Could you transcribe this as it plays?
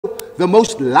the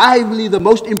most lively, the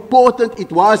most important.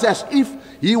 It was as if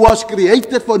he was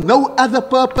created for no other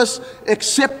purpose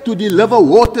except to deliver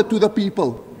water to the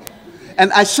people.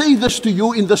 And I say this to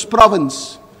you in this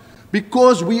province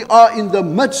because we are in the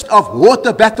midst of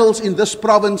water battles in this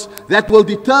province that will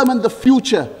determine the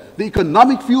future, the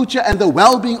economic future and the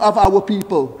well-being of our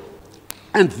people.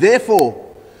 And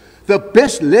therefore, the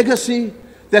best legacy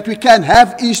that we can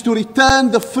have is to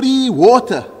return the free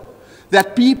water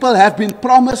that people have been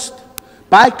promised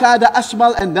by Kader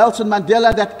Asmal and Nelson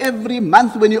Mandela, that every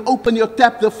month when you open your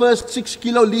tap, the first 6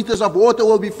 kiloliters of water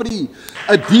will be free.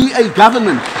 A DA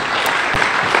government.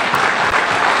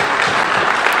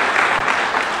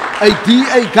 A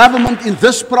DA government in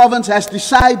this province has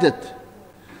decided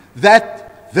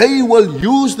that they will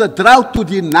use the drought to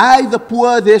deny the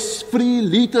poor their free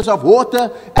liters of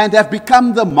water and have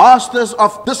become the masters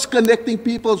of disconnecting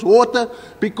people's water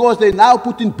because they now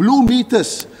put in blue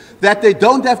meters that they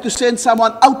don't have to send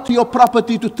someone out to your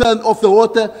property to turn off the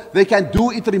water. They can do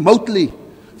it remotely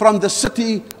from the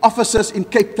city offices in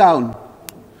Cape Town.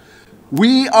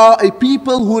 We are a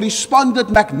people who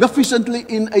responded magnificently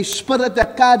in a spirit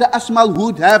that Kader Asmal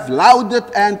would have lauded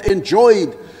and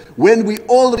enjoyed when we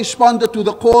all responded to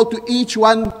the call to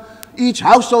each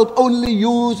household only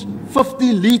use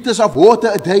 50 liters of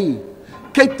water a day.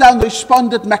 Cape Town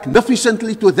responded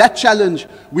magnificently to that challenge.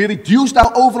 We reduced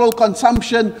our overall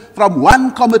consumption from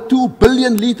 1.2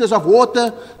 billion liters of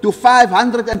water to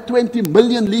 520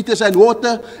 million liters of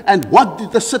water. And what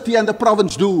did the city and the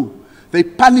province do? They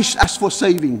punished us for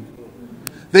saving.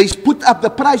 They put up the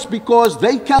price because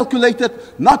they calculated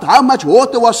not how much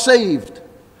water was saved.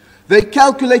 They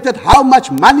calculated how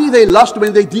much money they lost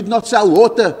when they did not sell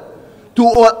water to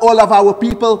all of our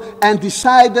people, and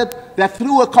decided that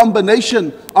through a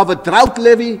combination of a drought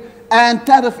levy and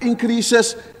tariff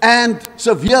increases and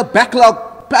severe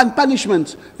backlog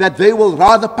punishments, that they will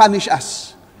rather punish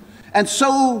us. And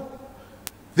so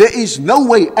there is no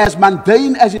way, as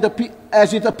mundane as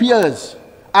it appears,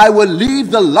 I will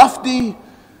leave the lofty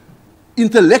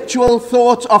intellectual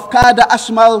thoughts of Kader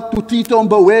Asmal to Tito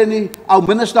Mboweni, our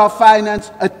Minister of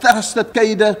Finance, a trusted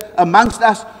cadre amongst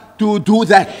us, to do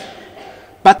that.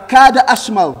 But Kader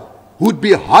Asmal would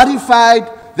be horrified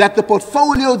that the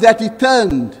portfolio that he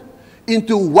turned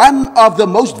into one of the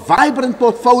most vibrant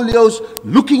portfolios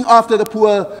looking after the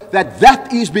poor,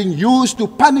 that is being used to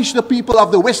punish the people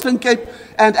of the Western Cape.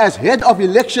 And as head of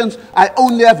elections, I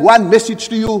only have one message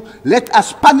to you: let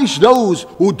us punish those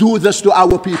who do this to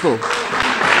our people.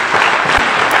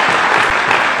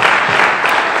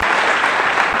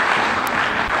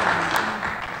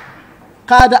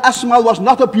 Kader Asmal was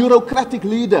not a bureaucratic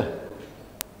leader.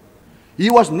 He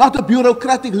was not a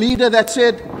bureaucratic leader that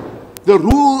said, the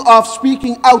rule of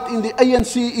speaking out in the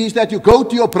ANC is that you go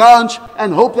to your branch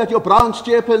and hope that your branch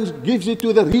chairperson gives it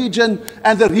to the region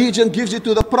and the region gives it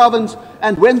to the province.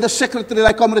 And when the secretary,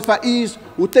 like Comrade Faiz,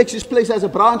 who takes his place as a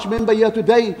branch member here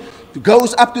today,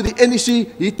 goes up to the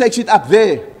NEC, he takes it up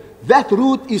there. That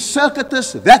route is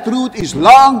circuitous, that route is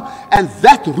long, and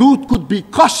that route could be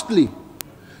costly,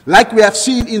 like we have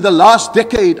seen in the last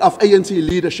decade of ANC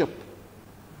leadership,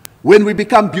 when we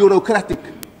become bureaucratic.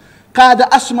 Kader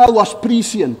Asmal was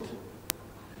prescient.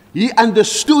 He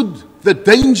understood the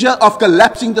danger of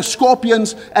collapsing the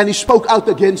scorpions, and he spoke out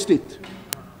against it.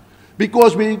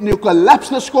 Because when you collapse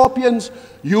the scorpions,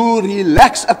 you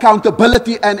relax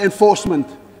accountability and enforcement.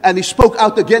 And he spoke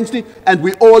out against it, and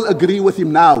we all agree with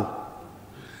him now.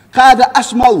 Kader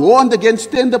Asmal warned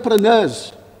against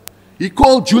tenderpreneurs. He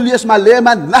called Julius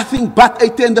Malema nothing but a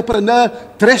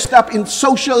tenderpreneur dressed up in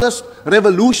socialist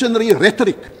revolutionary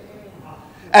rhetoric.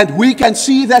 And we can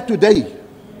see that today.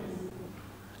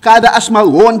 Kader Asmal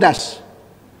warned us.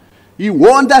 He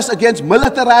warned us against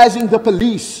militarizing the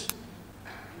police.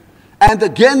 And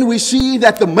again we see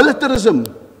that the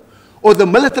militarism or the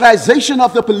militarization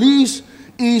of the police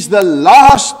is the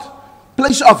last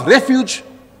place of refuge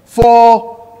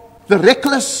for the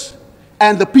reckless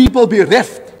and the people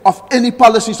bereft of any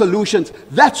policy solutions.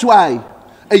 That's why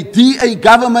a DA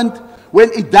government, when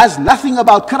it does nothing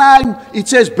about crime, it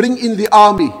says bring in the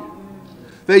army.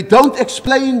 They don't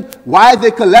explain why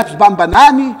they collapsed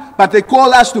Bambanani, but they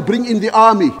call us to bring in the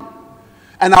army.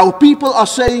 And our people are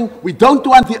saying, we don't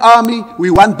want the army, we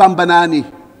want Bambanani.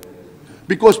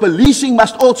 Because policing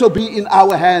must also be in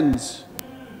our hands.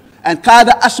 And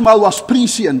Kader Asmal was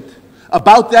prescient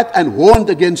about that and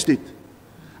warned against it.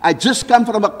 I just come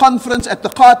from a conference at the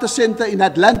Carter Center in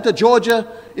Atlanta,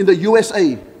 Georgia, in the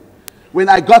USA, when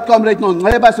I got Comrade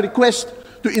Nonqeba's request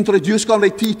to introduce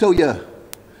Comrade Tito here.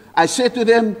 I said to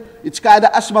them, it's Kader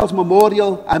Asmal's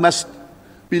memorial, I must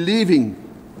be leaving.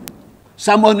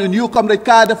 Someone who knew Comrade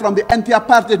Kader from the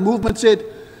anti-apartheid movement said,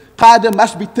 Kader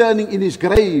must be turning in his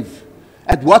grave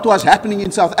at what was happening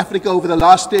in South Africa over the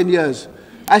last 10 years.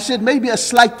 I said, maybe a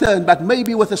slight turn, but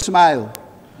maybe with a smile.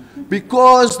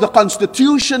 Because the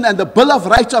Constitution and the Bill of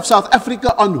Rights of South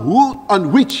Africa,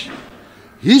 on which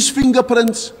his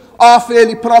fingerprints are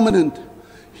fairly prominent,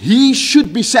 he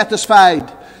should be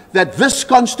satisfied that this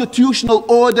constitutional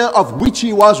order, of which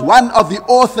he was one of the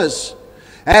authors,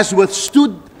 has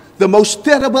withstood the most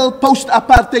terrible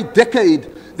post-apartheid decade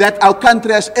that our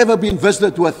country has ever been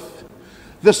visited with.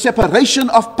 The separation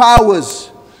of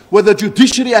powers with the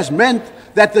judiciary has meant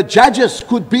that the judges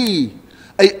could be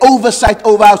an oversight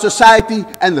over our society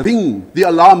and ring the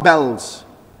alarm bells,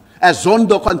 as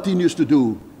Zondo continues to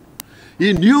do.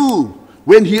 He knew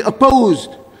when he opposed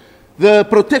the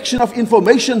Protection of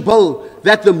Information Bill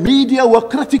that the media were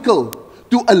critical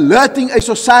to alerting a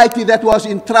society that was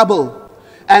in trouble.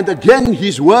 And again,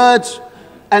 his words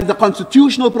and the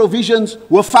constitutional provisions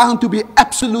were found to be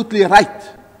absolutely right,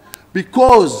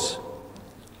 because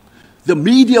the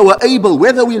media were able,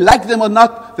 whether we like them or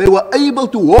not, they were able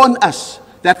to warn us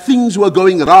that things were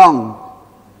going wrong.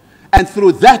 And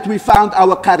through that we found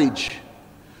our courage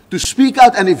to speak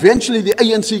out, and eventually the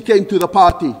ANC came to the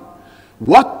party.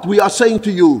 What we are saying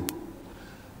to you,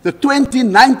 the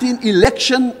 2019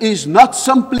 election is not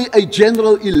simply a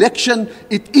general election,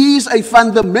 it is a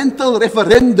fundamental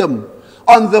referendum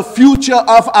on the future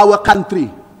of our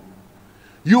country.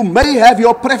 You may have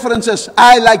your preferences.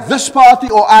 I like this party,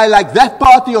 or I like that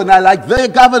party, or I like their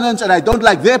governance and I don't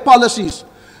like their policies.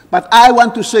 But I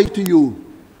want to say to you,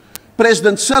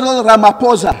 President Cyril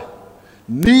Ramaphosa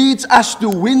needs us to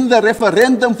win the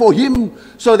referendum for him,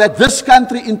 so that this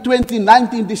country in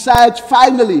 2019 decides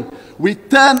finally we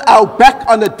turn our back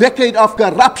on a decade of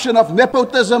corruption, of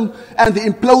nepotism, and the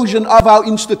implosion of our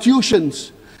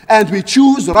institutions. And we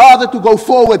choose rather to go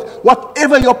forward.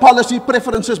 Whatever your policy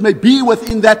preferences may be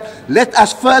within that, let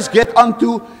us first get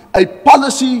onto a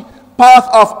policy path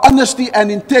of honesty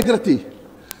and integrity,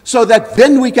 so that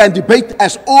then we can debate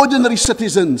as ordinary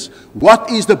citizens what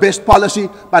is the best policy,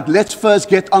 but let's first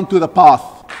get onto the path.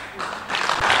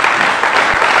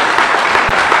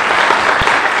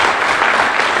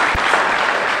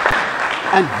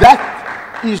 And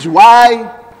that is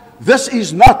why this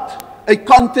is not a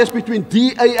contest between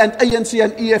DA and ANC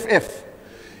and EFF.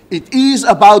 It is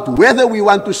about whether we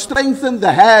want to strengthen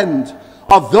the hand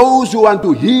of those who want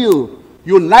to heal,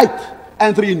 unite,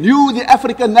 and renew the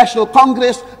African National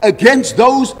Congress against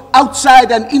those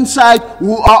outside and inside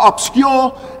who are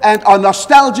obscure and are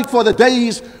nostalgic for the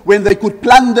days when they could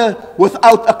plunder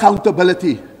without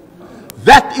accountability.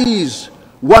 That is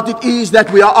what it is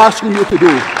that we are asking you to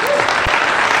do.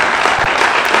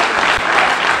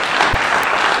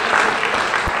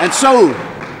 And so,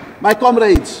 my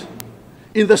comrades,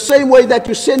 in the same way that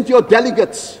you sent your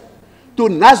delegates to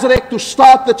Nazareth to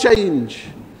start the change,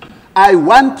 I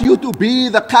want you to be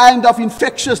the kind of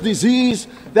infectious disease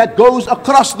that goes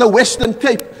across the Western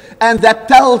Cape and that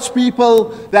tells people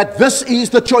that this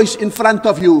is the choice in front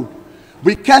of you.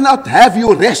 We cannot have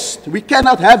you rest. We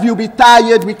cannot have you be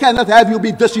tired. We cannot have you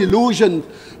be disillusioned,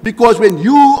 because when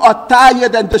you are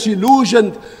tired and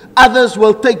disillusioned, others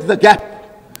will take the gap.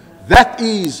 That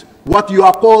is what you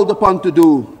are called upon to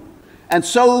do. And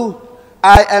so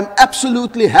I am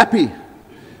absolutely happy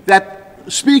that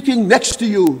speaking next to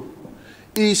you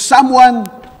is someone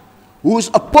whose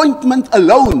appointment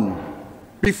alone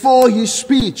before his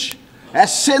speech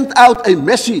has sent out a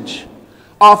message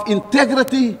of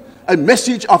integrity, a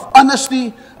message of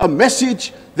honesty, a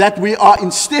message that we are in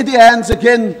steady hands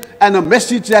again, and a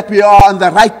message that we are on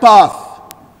the right path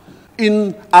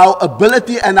in our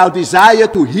ability and our desire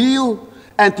to heal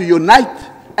and to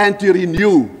unite and to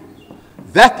renew.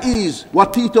 That is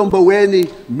what Tito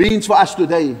Mboweni means for us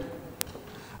today.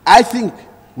 I think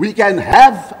we can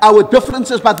have our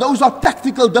differences, but those are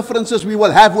tactical differences we will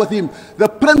have with him. The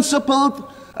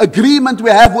principled agreement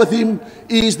we have with him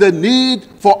is the need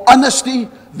for honesty,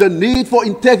 the need for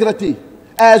integrity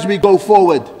as we go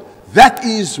forward. That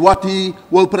is what he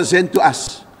will present to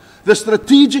us. The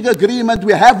strategic agreement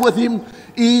we have with him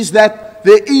is that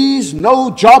there is no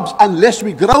jobs unless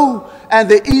we grow, and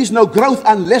there is no growth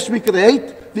unless we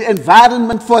create the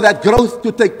environment for that growth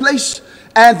to take place.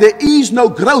 And there is no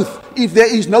growth if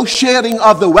there is no sharing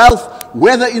of the wealth,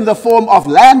 whether in the form of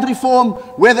land reform,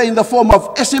 whether in the form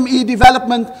of SME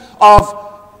development, of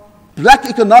black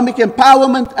economic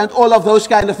empowerment, and all of those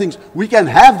kind of things. We can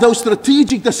have those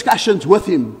strategic discussions with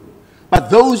him. But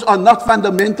those are not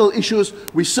fundamental issues.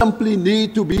 We simply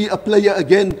need to be a player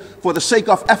again for the sake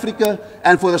of Africa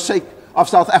and for the sake of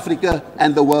South Africa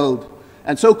and the world.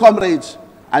 And so, comrades,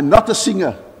 I'm not a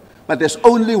singer, but there's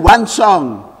only one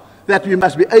song that we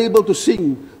must be able to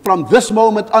sing from this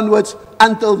moment onwards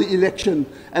until the election.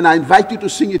 And I invite you to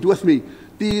sing it with me.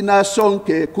 Tina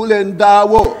sonke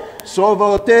kulendawo,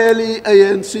 sovoteli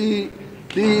ANC.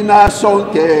 Tina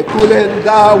sonke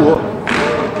kulendawo,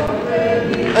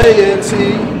 ANC.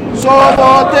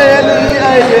 Sovoteli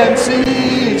ANC,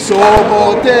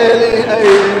 sovoteli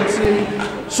ANC.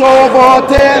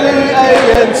 Sovoteli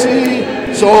ANC,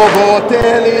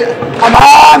 sovoteli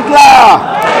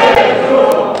amandla.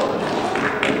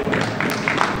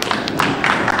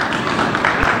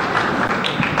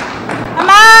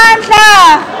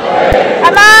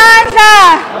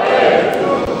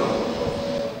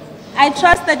 I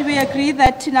trust that we agree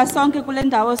that Tina Sonke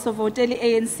Kulendawo Sovoteli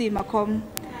ANC Makom.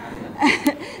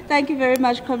 Thank you very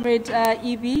much, Comrade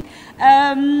EB.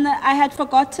 I had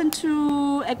forgotten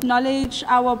to acknowledge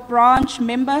our branch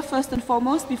member first and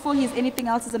foremost, before he is anything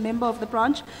else as a member of the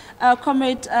branch.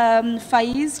 Comrade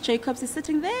Faiz Jacobs is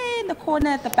sitting there in the corner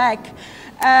at the back.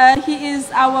 He is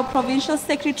our provincial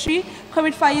secretary.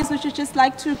 Comrade Faiz, would you just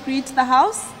like to greet the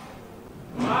house?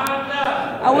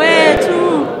 Away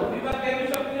to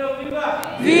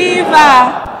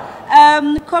Viva!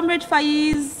 Comrade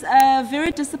Faiz, a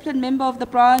very disciplined member of the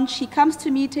branch. He comes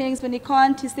to meetings. When he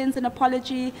can't, he sends an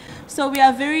apology. So we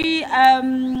are very,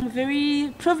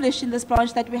 very privileged in this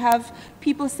branch that we have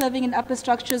people serving in upper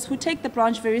structures who take the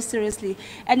branch very seriously.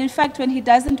 And in fact, when he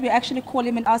doesn't, we actually call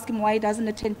him and ask him why he doesn't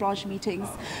attend branch meetings.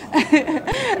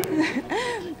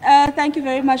 Thank you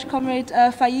very much, Comrade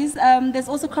Faiz. There's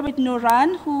also Comrade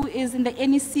Noran, who is in the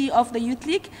NEC of the Youth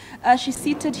League. She's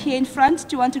seated here in front.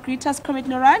 Do you want to greet us, Comrade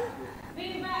Noran?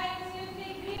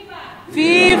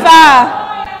 Viva!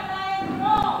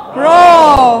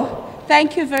 Bro!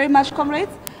 Thank you very much,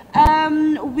 comrades.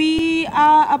 We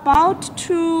are about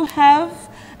to have,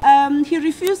 he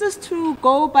refuses to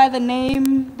go by the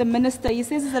name, the minister. He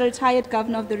says he's a retired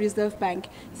governor of the Reserve Bank.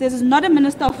 He says he's not a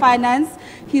minister of finance.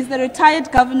 He's the retired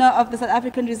governor of the South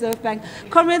African Reserve Bank.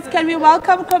 Comrades, can we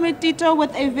welcome Comrade Tito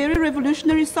with a very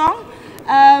revolutionary song?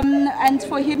 And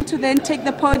for him to then take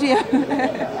the podium.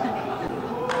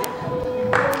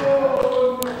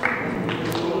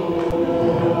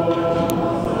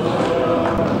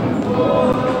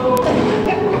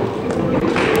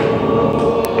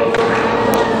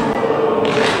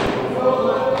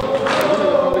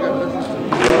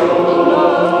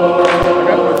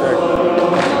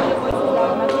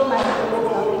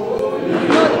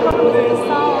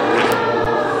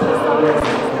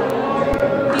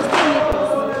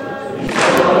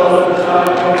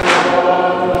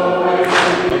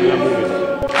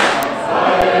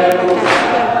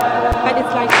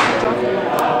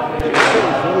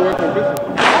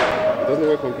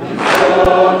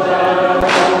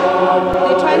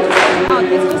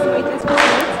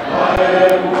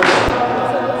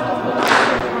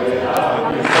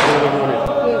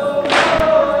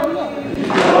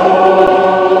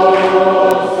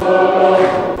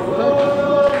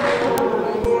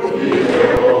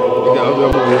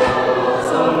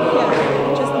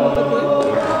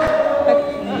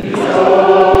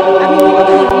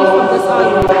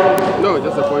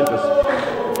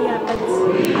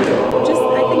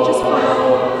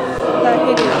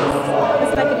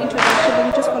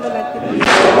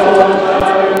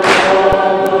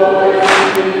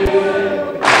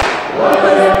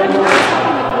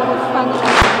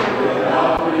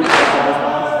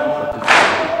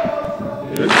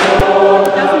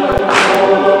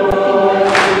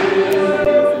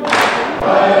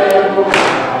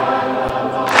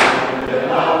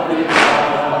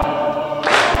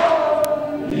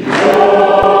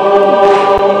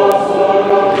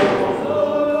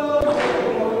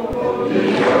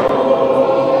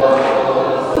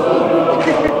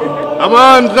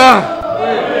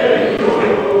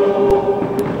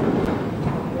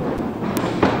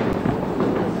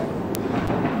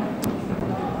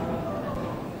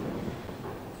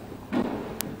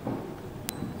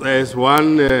 There's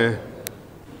one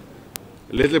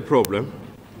little problem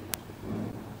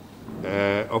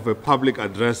of a public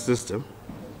address system.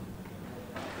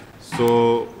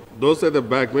 So those at the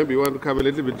back, maybe you want to come a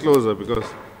little bit closer because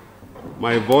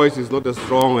my voice is not as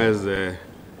strong as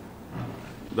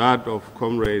that of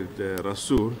Comrade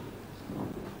Rasool.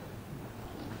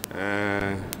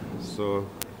 So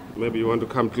maybe you want to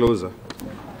come closer.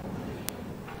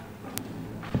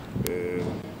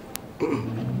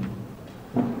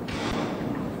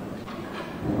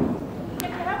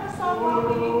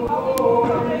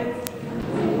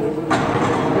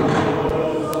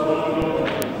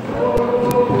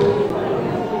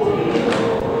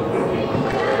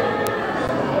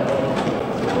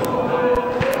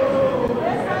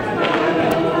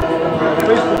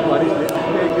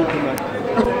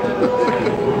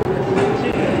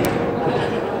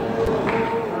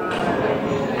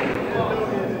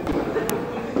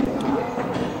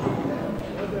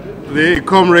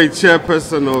 Comrade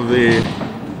Chairperson of the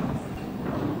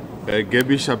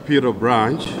Gebi Shapiro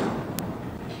branch,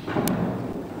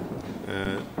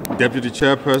 Deputy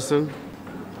Chairperson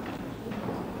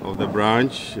of the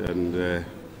branch, and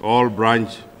all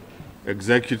branch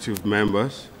executive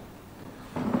members,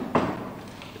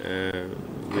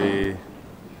 the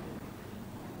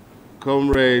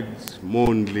Comrade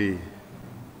Mondli,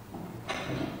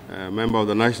 member of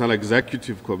the National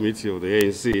Executive Committee of the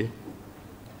ANC,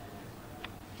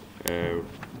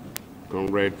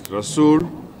 Comrade Rasul.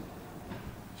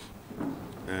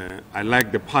 I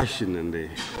like the passion and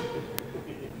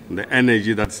the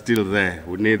energy that's still there.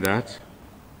 We need that.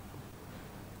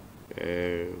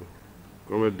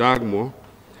 Comrade Dagmo.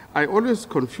 I always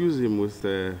confuse him with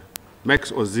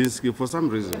Max Ozinski for some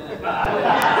reason.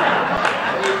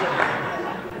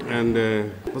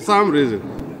 And for some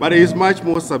reason. But he's much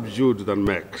more subdued than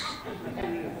Max.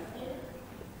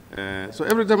 So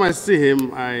every time I see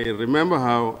him, I remember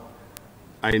how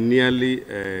I nearly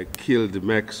killed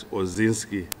Max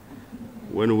Ozinski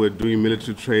when we were doing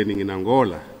military training in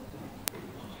Angola.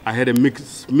 I had a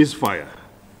misfire,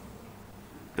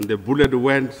 and the bullet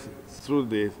went through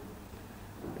the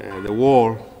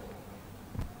wall.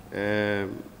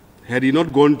 Had he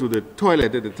not gone to the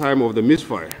toilet at the time of the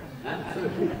misfire,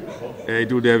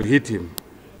 it would have hit him.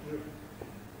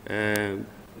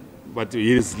 But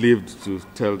he has lived to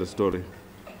tell the story.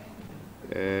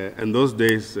 And those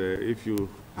days, if you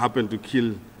happen to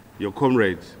kill your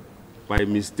comrade by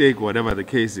mistake, whatever the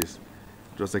case is,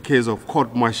 it was a case of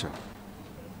court-martial,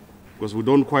 because we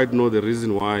don't quite know the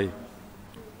reason why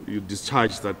you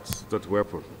discharged that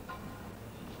weapon.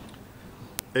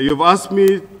 You've asked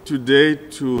me today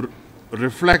to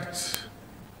reflect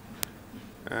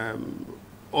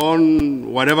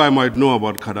on whatever I might know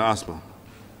about Kader Asmal,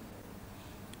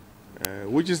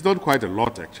 which is not quite a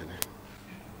lot, actually.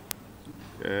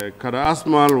 Kader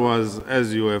Asmal was,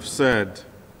 as you have said,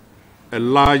 a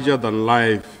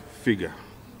larger-than-life figure.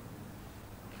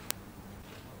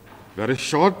 Very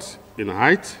short in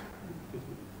height,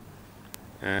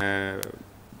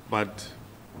 but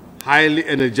highly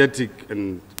energetic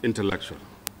and intellectual.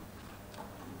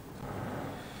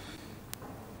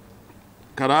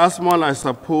 Kader Asmal, I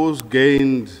suppose,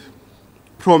 gained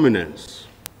prominence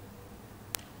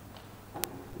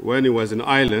when he was in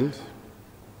Ireland,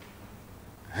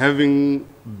 having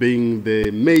been the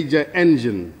major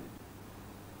engine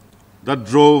that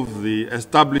drove the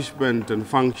establishment and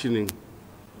functioning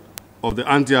of the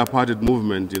anti-apartheid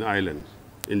movement in Ireland,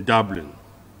 in Dublin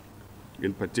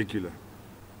in particular.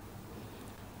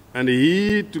 And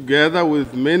he, together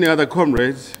with many other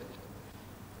comrades,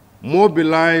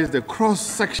 mobilized a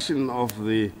cross-section of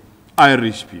the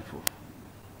Irish people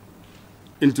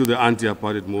into the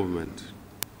anti-apartheid movement,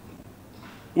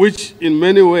 which in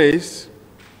many ways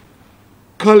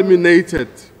culminated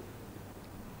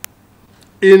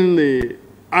in the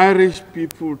Irish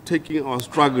people taking our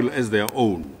struggle as their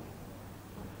own.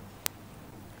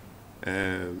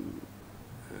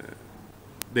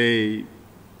 They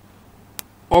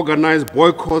organized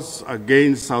boycotts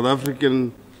against South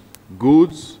African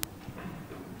goods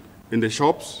in the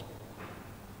shops.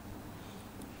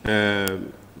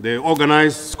 They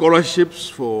organized scholarships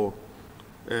for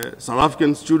South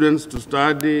African students to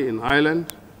study in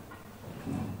Ireland.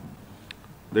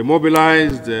 They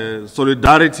mobilized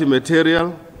solidarity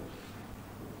material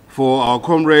for our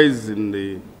comrades in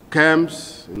the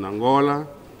camps in Angola,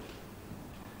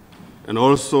 and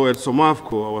also at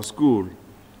Somafco, our school,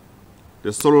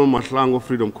 the Solomon Mahlangu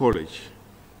Freedom College.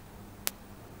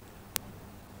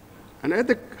 And at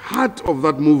the heart of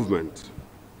that movement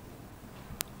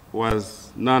was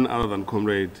none other than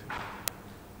Comrade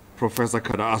Professor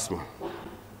Kader Asmal.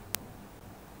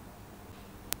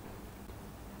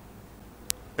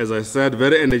 As I said,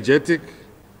 very energetic,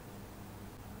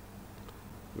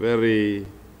 very...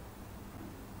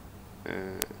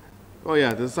 oh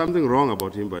yeah, there's something wrong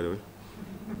about him, by the way.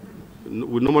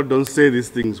 We normally don't say these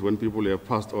things when people have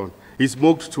passed on. He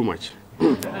smoked too much.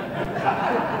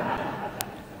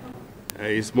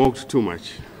 He smoked too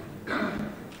much.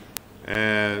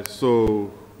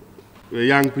 So,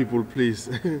 young people, please,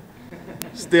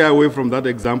 stay away from that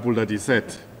example that he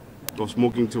set of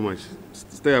smoking too much.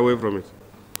 Stay away from it.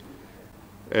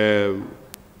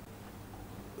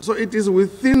 So it is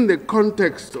within the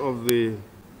context of the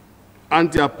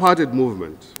anti-apartheid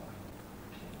movement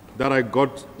that I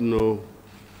got to know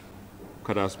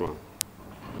Kader Asmal.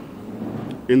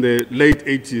 In the late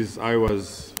 80s, I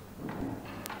was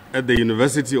at the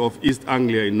University of East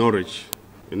Anglia in Norwich,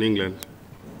 in England,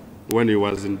 when he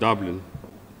was in Dublin.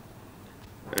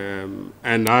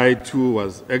 And I, too,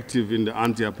 was active in the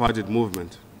anti-apartheid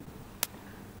movement.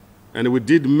 And we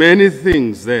did many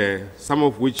things there, some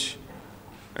of which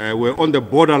were on the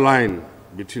borderline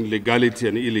between legality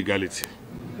and illegality.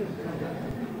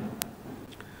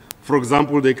 For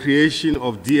example, the creation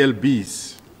of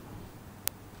DLBs,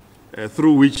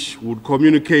 through which we would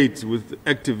communicate with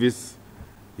activists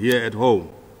here at home.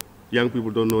 Young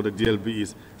people don't know what the DLB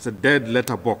is. It's a dead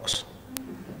letter box.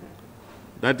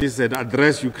 That is an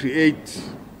address you create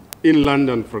in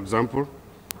London, for example,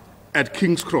 at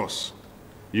King's Cross.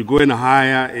 You go and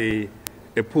hire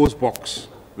a post box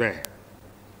there.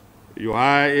 You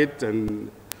hire it,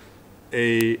 and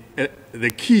the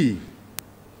key,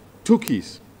 2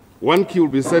 keys. 1 key will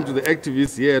be sent to the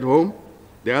activists here at home.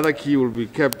 The other key will be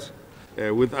kept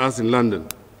with us in London.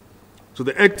 So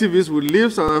the activists would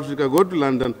leave South Africa, go to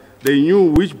London. They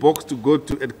knew which box to go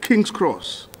to at King's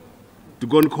Cross to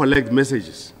go and collect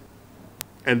messages.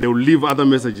 And they would leave other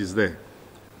messages there.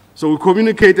 So we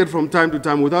communicated from time to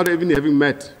time without even having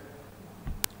met.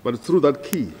 But through that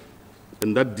key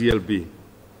and that DLB,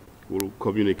 we'll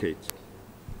communicate.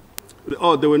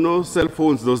 Oh, there were no cell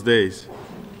phones those days.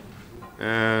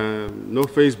 No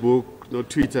Facebook, no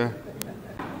Twitter.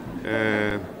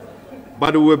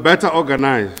 But we were better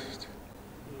organized.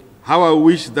 How I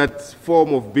wish that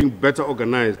form of being better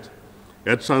organized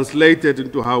had translated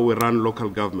into how we run local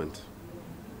government.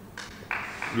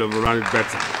 We'll have run it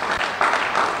better.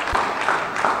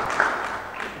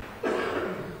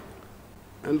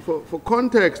 And for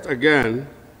context, again,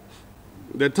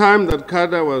 the time that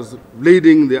Kader was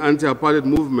leading the anti-apartheid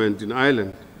movement in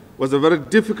Ireland was a very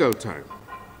difficult time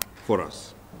for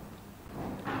us.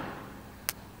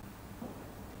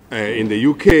 In the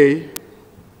UK,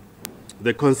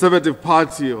 the Conservative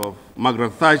Party of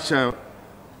Margaret Thatcher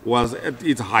was at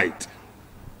its height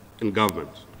in government.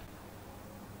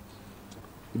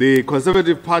 The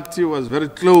Conservative Party was very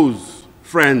close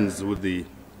friends with the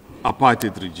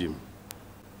apartheid regime.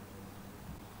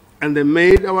 And they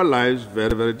made our lives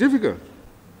very, very difficult.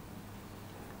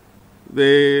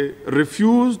 They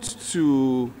refused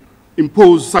to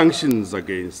impose sanctions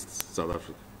against South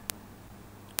Africa.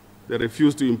 They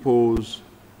refused to impose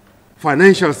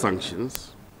financial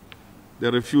sanctions. They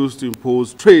refused to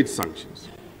impose trade sanctions.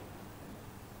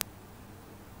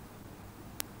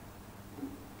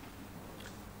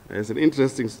 It's an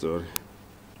interesting story.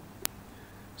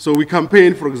 So we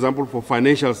campaigned, for example, for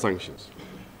financial sanctions,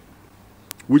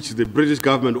 which the British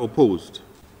government opposed.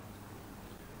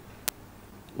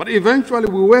 But eventually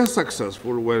we were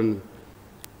successful when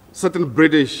certain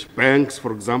British banks,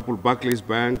 for example, Barclays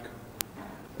Bank,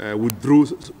 withdrew.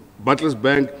 Barclays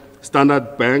Bank,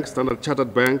 Standard Bank, Standard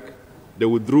Chartered Bank, they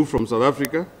withdrew from South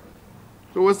Africa.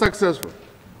 So we were successful.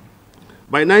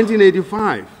 By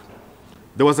 1985,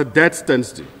 there was a debt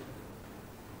standstill.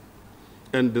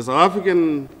 And the South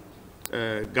African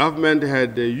government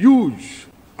had a huge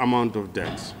amount of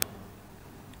debt.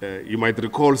 You might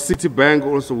recall Citibank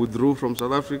also withdrew from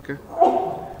South Africa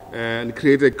and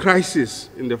created a crisis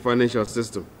in the financial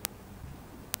system.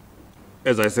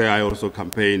 As I say, I also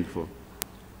campaigned for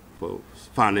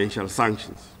financial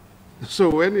sanctions. So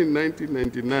when in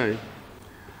 1999,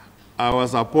 I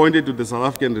was appointed to the South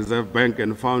African Reserve Bank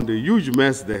and found a huge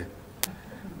mess there,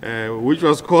 which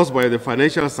was caused by the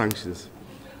financial sanctions.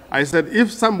 I said, if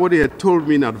somebody had told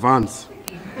me in advance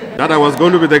that I was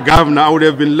going to be the governor, I would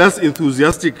have been less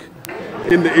enthusiastic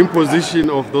in the imposition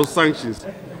of those sanctions,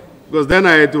 because then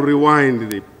I had to rewind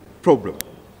the problem.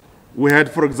 We had,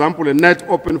 for example, a net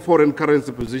open foreign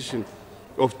currency position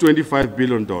of $25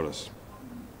 billion.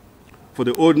 For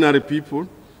the ordinary people,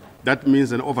 that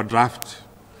means an overdraft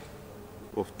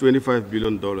of $25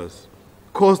 billion,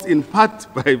 caused in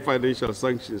part by financial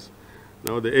sanctions.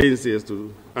 Now the ANC has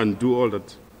to undo all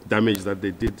that damage that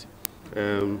they did.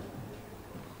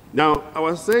 Now, I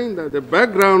was saying that the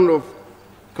background of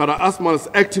Kader Asmal's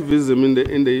activism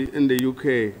in the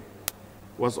UK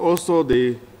was also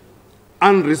the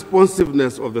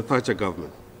unresponsiveness of the Thatcher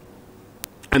government.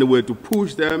 And we had to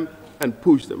push them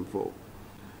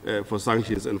for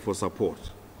sanctions and for support.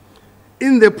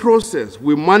 In the process,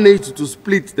 we managed to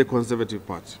split the Conservative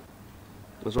Party.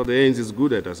 That's what the ANC is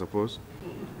good at, I suppose.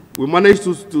 We managed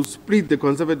to split the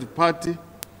Conservative Party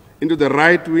into the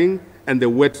right wing and the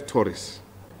wet Tories.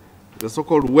 The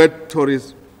so-called wet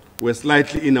Tories were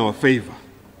slightly in our favor.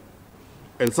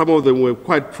 And some of them were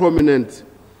quite prominent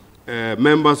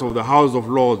members of the House of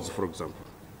Lords, for example.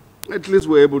 At least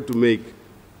we were able to make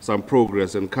some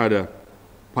progress, and Kader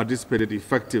participated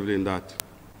effectively in that.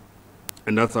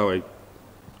 And that's how I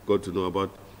got to know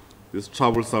about this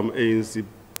troublesome ANC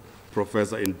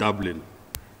professor in Dublin.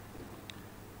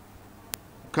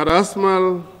 Kader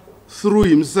Asmal threw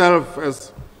himself,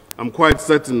 as I'm quite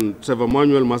certain Trevor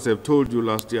Manuel must have told you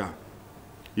last year,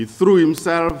 he threw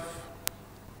himself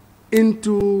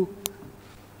into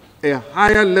a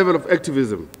higher level of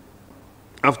activism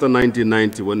after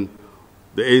 1990, when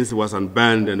the ANC was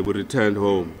unbanned and we returned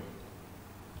home.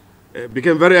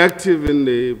 Became very active in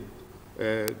the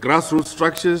grassroots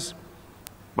structures,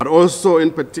 but also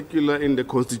in particular in the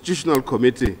Constitutional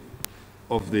Committee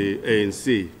of the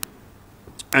ANC.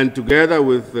 And together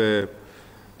with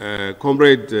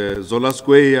Comrade Zola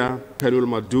Square, Penuel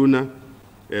Maduna,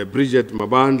 Bridget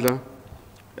Mabandla,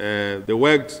 they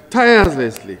worked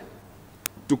tirelessly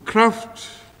to craft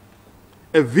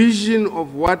a vision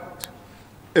of what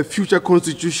a future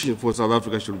constitution for South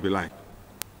Africa should be like.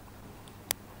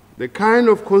 The kind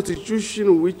of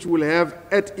constitution which will have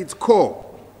at its core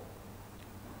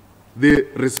the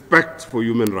respect for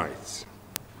human rights.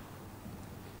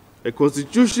 A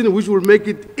constitution which will make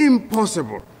it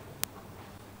impossible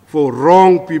for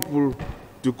wrong people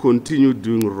to continue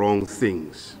doing wrong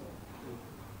things.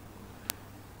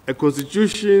 A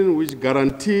constitution which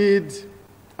guaranteed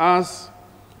us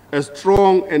a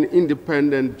strong and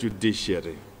independent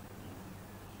judiciary.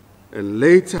 And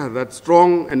later, that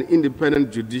strong and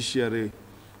independent judiciary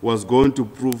was going to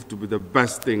prove to be the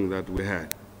best thing that we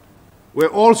had. We're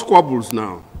all squabbles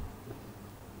now.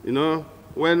 You know,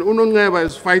 when Unongeba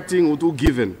is fighting with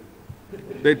Ugiven,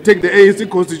 they take the ANC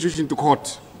constitution to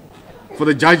court for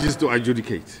the judges to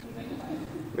adjudicate.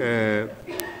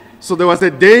 So there was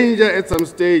a danger at some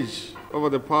stage over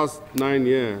the past 9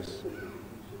 years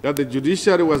that the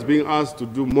judiciary was being asked to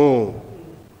do more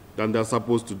than they're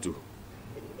supposed to do.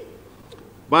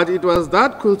 But it was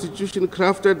that constitution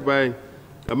crafted by,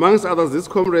 amongst others, these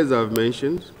comrades I've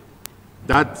mentioned,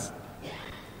 that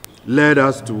led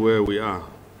us to where we are.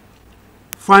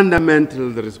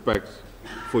 Fundamental the respect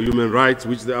for human rights,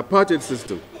 which the apartheid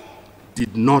system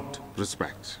did not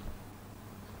respect.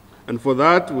 And for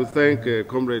that, we thank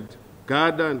Comrade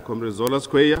Kader and Comrade Zola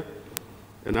Square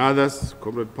and others,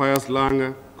 Comrade Pius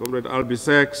Lange, Comrade Albi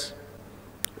Sachs,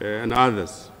 and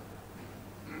others.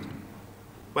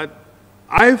 But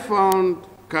I found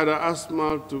Kader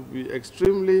Asmal to be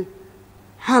extremely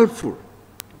helpful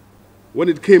when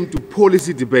it came to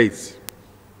policy debates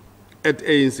at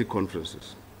ANC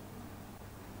conferences.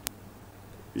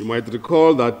 You might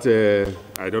recall that,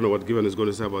 I don't know what Given is going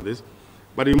to say about this,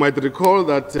 but you might recall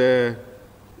that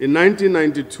in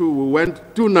 1992 we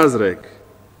went to Nasrec,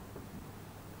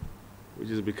 which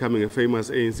is becoming a famous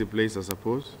ANC place, I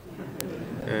suppose.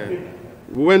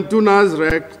 We went to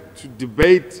Nasrec to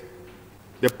debate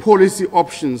the policy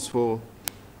options for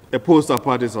a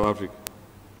post-apartheid South Africa.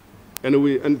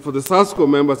 And for the SASCO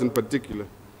members in particular,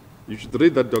 you should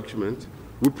read that document.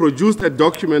 We produced a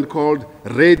document called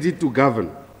Ready to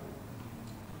Govern.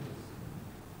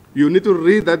 You need to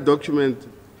read that document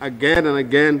again and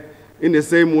again in the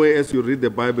same way as you read the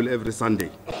Bible every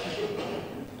Sunday.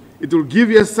 It will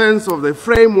give you a sense of the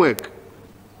framework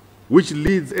which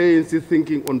leads ANC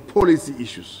thinking on policy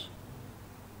issues.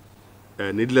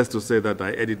 Needless to say that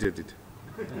I edited it.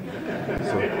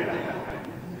 So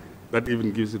that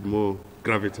even gives it more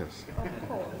gravitas.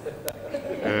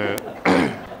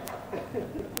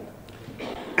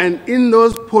 And in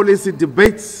those policy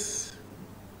debates,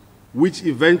 which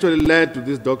eventually led to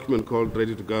this document called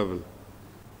Ready to Govern,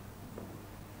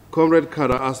 Comrade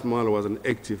Kader Asmal was an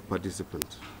active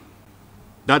participant.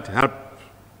 That helped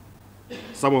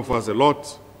some of us a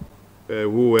lot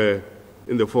who were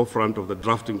in the forefront of the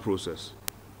drafting process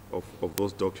of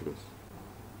those documents.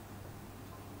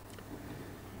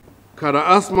 Kader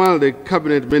Asmal, the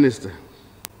cabinet minister,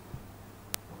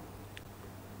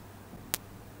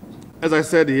 as I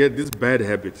said, he had this bad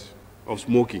habit of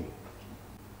smoking,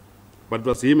 but it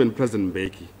was him and President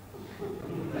Mbeki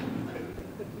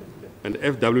and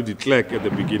F.W. de Klerk at the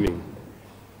beginning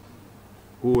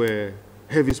who were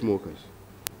heavy smokers.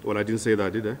 Well, I didn't say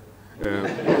that, did I?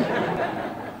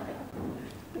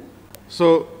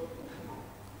 So,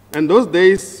 in those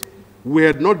days, we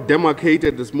had not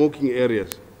demarcated the smoking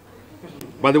areas,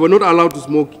 but they were not allowed to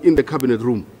smoke in the cabinet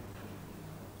room.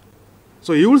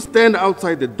 So he will stand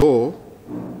outside the door,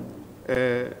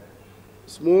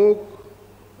 smoke,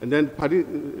 and then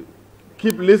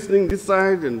keep listening this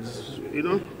side, and, you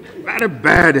know, very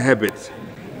bad habit,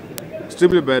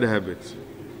 extremely bad habit.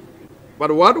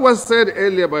 But what was said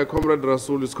earlier by Comrade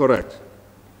Rasool is correct.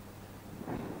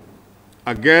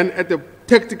 Again, at the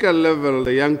tactical level,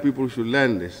 the young people should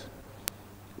learn this.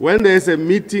 When there is a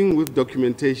meeting with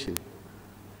documentation,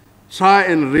 try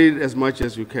and read as much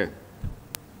as you can.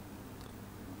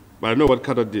 But I know what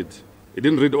Kader did. He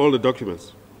didn't read all the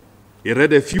documents. He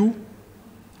read a few,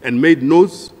 and made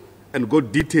notes and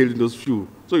got detailed in those few.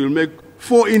 So you'll make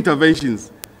 4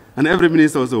 interventions, and every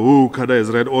minister will say, oh, Kader has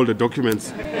read all the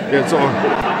documents, and so on.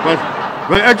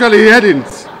 But actually he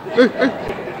hadn't.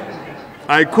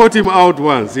 I caught him out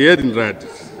once. He hadn't read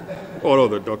all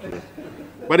of the documents.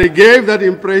 But he gave that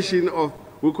impression of,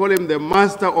 we call him the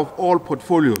master of all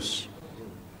portfolios.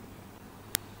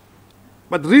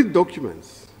 But read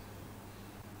documents.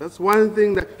 That's one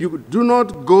thing, that you do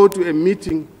not go to a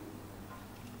meeting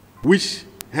which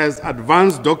has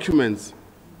advanced documents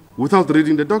without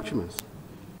reading the documents.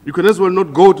 You can as well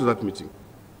not go to that meeting.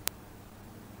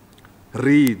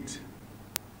 Read.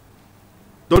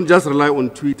 Don't just rely on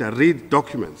Twitter. Read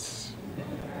documents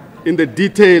in the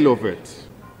detail of it.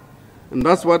 And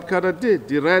that's what Kader did.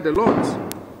 He read a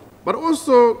lot. But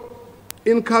also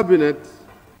in cabinet,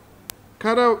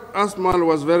 Kader Asmal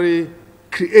was very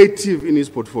creative in his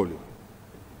portfolio.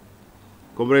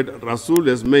 Comrade Rasul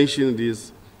has mentioned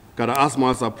this, Kader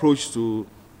Asmal's approach to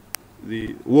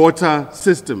the water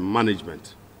system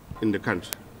management in the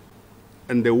country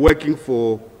and the working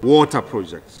for water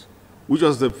projects, which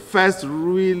was the first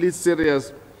really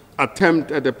serious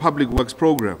attempt at a public works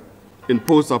program in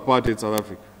post-apartheid South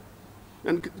Africa,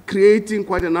 and creating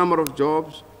quite a number of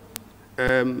jobs.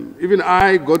 Even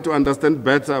I got to understand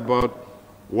better about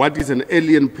what is an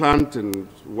alien plant and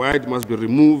why it must be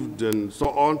removed and so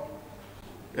on.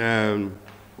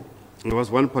 There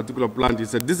was one particular plant, he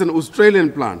said, this is an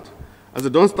Australian plant. I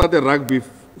said, don't start a rugby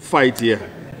fight here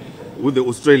with the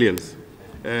Australians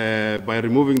by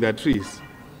removing their trees.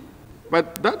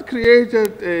 But that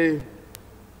created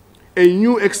a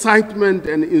new excitement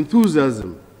and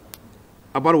enthusiasm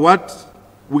about what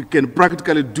we can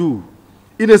practically do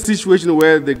in a situation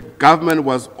where the government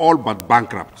was all but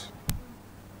bankrupt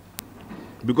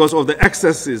because of the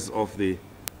excesses of the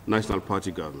National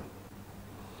Party government.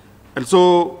 And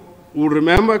so we'll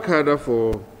remember Kader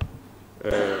for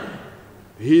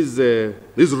his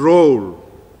role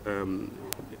in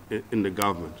the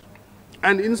government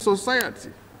and in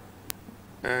society.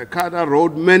 Kader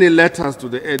wrote many letters to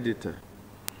the editor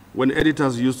when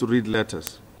editors used to read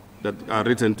letters that are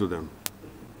written to them.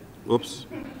 Oops.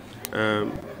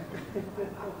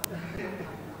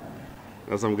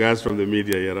 There's some guys from the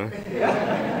media here, right?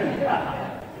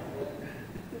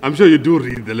 I'm sure you do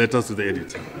read the letters to the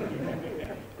editor.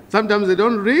 Sometimes they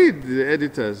don't read the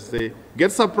editors. They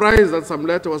get surprised that some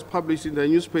letter was published in the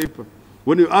newspaper.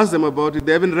 When you ask them about it,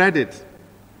 they haven't read it.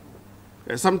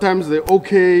 Sometimes they're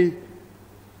okay,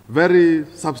 very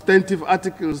substantive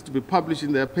articles to be published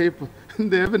in their paper, and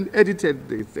they haven't edited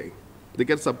the thing. They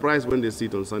get surprised when they see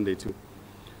it on Sunday too.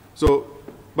 So,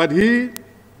 but he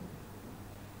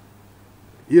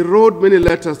wrote many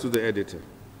letters to the editor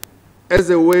as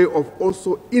a way of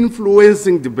also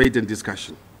influencing debate and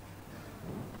discussion,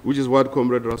 which is what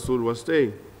Comrade Rasul was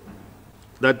saying,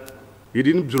 that he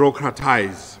didn't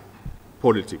bureaucratize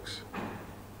politics,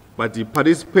 but he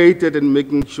participated in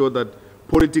making sure that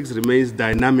politics remains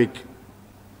dynamic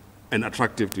and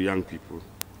attractive to young people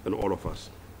and all of us.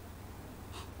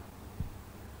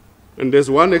 And there's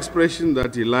one expression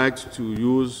that he likes to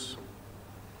use,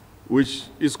 which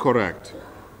is correct.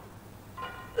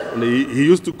 And he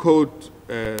used to quote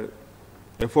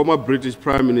a former British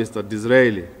Prime Minister,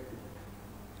 Disraeli,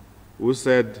 who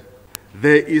said,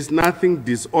 there is nothing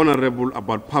dishonorable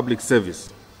about public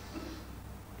service,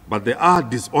 but there are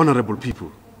dishonorable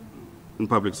people in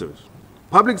public service.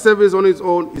 Public service on its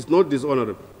own is not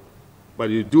dishonorable, but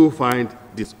you do find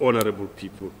dishonorable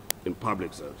people in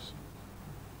public service.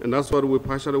 And that's what we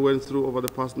partially went through over the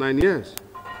past 9 years.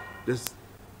 This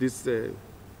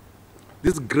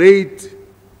great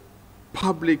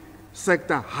public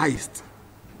sector heist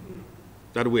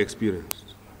that we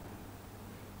experienced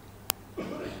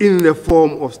in the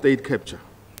form of state capture.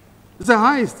 It's a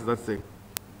heist, that thing.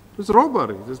 It's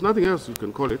robbery. There's nothing else you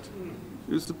can call it.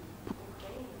 It's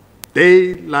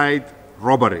daylight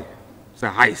robbery. It's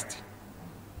a heist.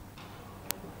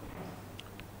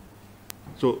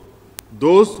 So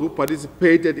those who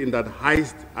participated in that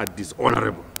heist are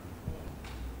dishonorable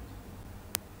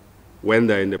when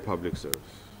they're in the public service.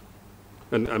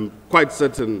 And I'm quite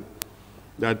certain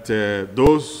that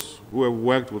those who have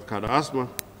worked with Kader Asmal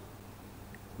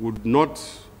would not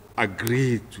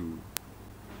agree to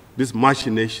these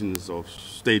machinations of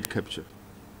state capture.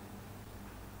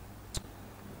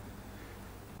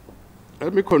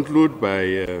 Let me conclude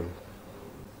by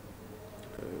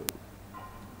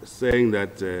saying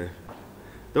that there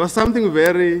was something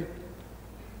very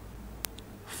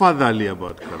fatherly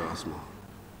about Kader Asmal.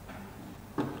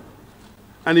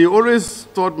 And he always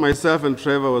thought myself and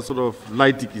Trevor were sort of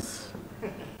lightickies.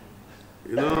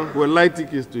 You know, we're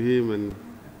lightickies to him, and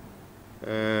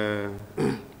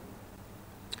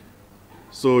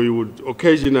So you would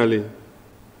occasionally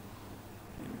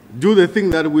do the thing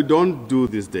that we don't do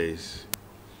these days.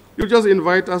 You just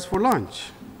invite us for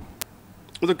lunch.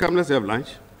 So come, let's have lunch.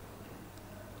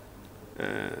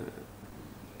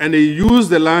 And they use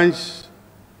the lunch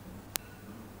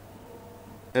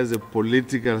as a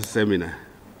political seminar,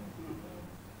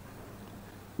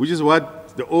 which is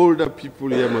what the older people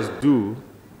here must do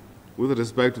with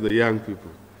respect to the young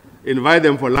people. Invite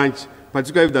them for lunch,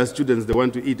 particularly if they're students, they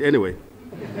want to eat anyway.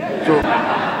 So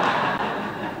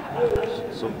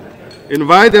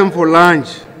invite them for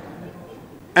lunch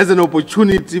as an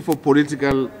opportunity for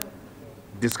political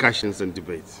discussions and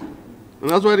debates. And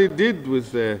that's what he did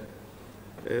with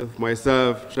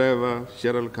myself, Trevor,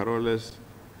 Cheryl Caroles,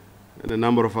 and a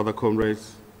number of other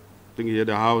comrades. I think he had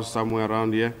a house somewhere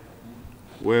around here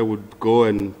where we'd go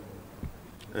and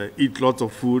eat lots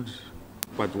of food,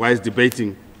 but while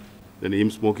debating and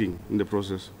him smoking in the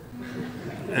process.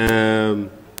 And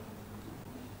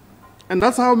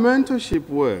that's how mentorship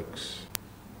works.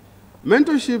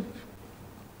 Mentorship,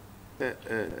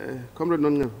 Comrade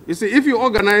Nonga, you see, if you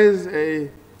organize a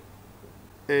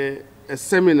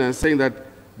seminar saying that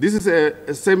this is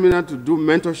a seminar to do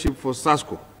mentorship for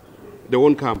SASCO, they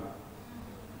won't come.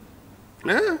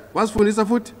 What's for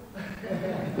foot?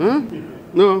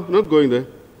 No, not going there.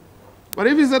 But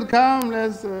if he said, come,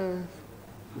 let's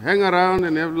hang around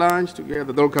and have lunch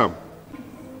together, they'll come.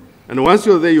 And once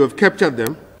you're there, you have captured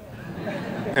them.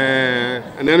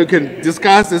 And then you can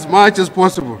discuss as much as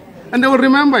possible. And they will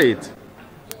remember it.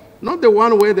 Not the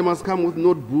one where they must come with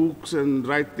notebooks and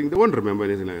write things. They won't remember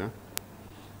anything like that.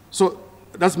 So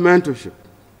that's mentorship.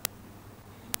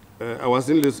 I was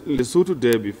in Lesotho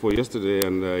day before yesterday,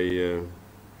 and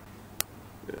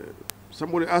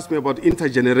somebody asked me about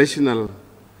intergenerational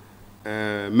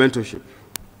mentorship.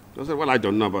 I said, well, I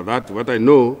don't know about that. What I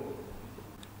know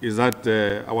is that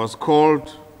I was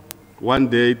called one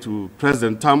day to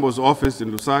President Tambo's office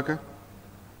in Lusaka,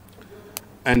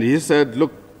 and he said,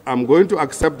 look, I'm going to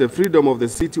accept the freedom of the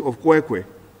city of Kwekwe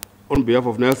on behalf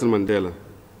of Nelson Mandela.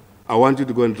 I want you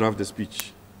to go and draft the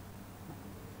speech.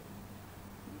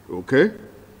 Okay?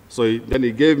 So then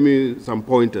he gave me some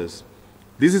pointers.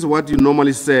 This is what you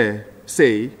normally say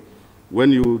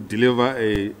when you deliver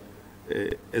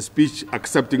a speech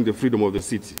accepting the freedom of the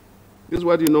city. This is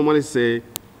what you normally say.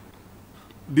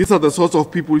 These are the sorts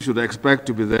of people you should expect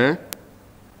to be there.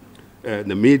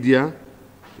 The media,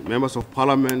 the members of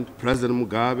parliament, President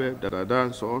Mugabe,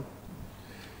 and so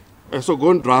on. So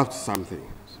go and draft something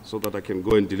so that I can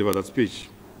go and deliver that speech.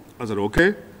 I said,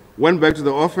 okay. Went back to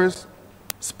the office,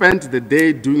 spent the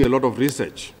day doing a lot of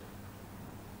research.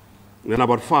 Then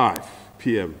about 5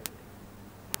 p.m.,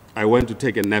 I went to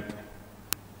take a nap.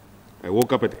 I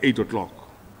woke up at 8 o'clock,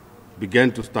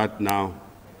 began to start now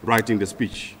writing the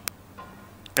speech.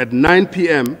 At 9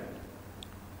 p.m.,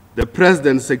 the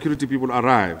president's security people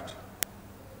arrived.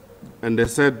 And they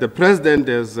said, the president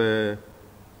has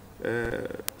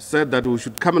said that we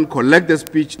should come and collect the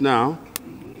speech now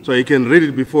so he can read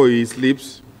it before he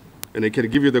sleeps and he can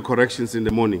give you the corrections in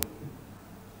the morning.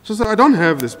 So I said, I don't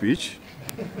have the speech.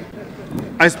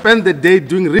 I spent the day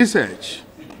doing research.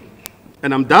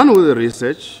 And I'm done with the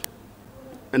research.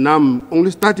 And now I'm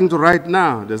only starting to write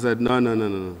now. They said,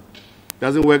 no.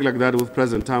 Doesn't work like that with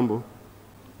President Tambo.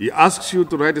 He asks you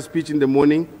to write a speech in the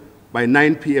morning. By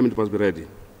 9 p.m. it must be ready.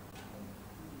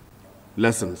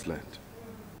 Lessons learned.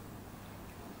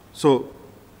 So,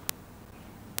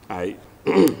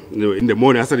 in the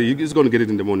morning, I said, he's going to get it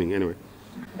in the morning anyway.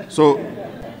 So,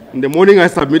 in the morning, I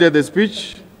submitted the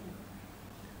speech.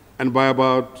 And by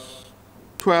about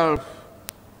 12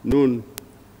 noon,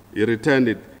 he returned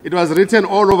it. It was written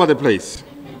all over the place.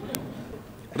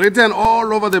 Written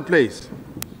all over the place.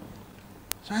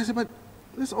 So I said, but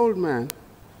this old man,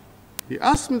 he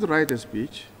asked me to write a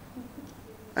speech,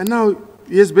 and now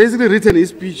he has basically written his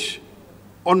speech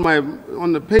on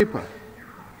the paper.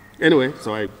 Anyway,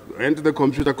 so I went to the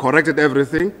computer, corrected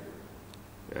everything,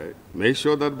 made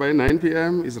sure that by 9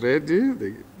 p.m. it's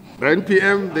ready. 9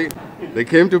 p.m. they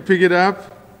came to pick it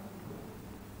up.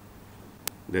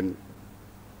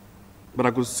 But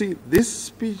I could see this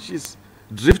speech is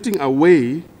drifting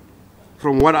away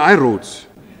from what I wrote.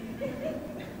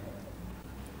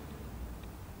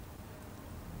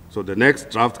 So the next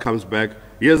draft comes back.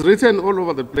 He has written all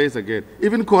over the place again,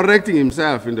 even correcting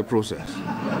himself in the process.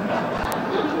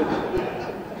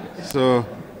 So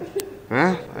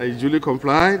I duly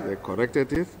complied. I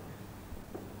corrected it.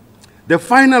 The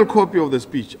final copy of the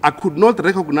speech, I could not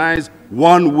recognize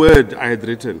one word I had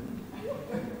written.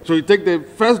 So you take the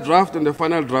first draft and the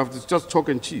final draft, it's just chalk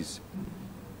and cheese.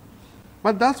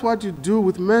 But that's what you do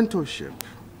with mentorship.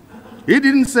 He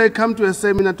didn't say, come to a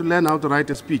seminar to learn how to write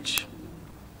a speech.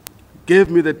 He gave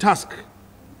me the task,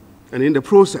 and in the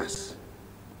process,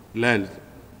 learned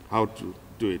how to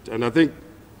do it. And I think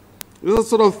these are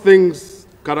sort of things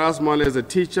Kader Asmal as a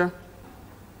teacher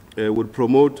would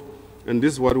promote, and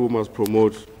this is what we must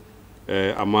promote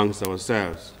amongst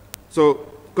ourselves. So,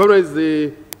 comrades,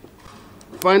 the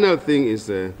final thing is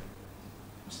we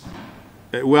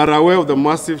are aware of the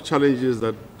massive challenges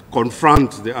that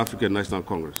confront the African National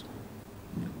Congress.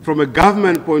 From a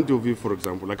government point of view, for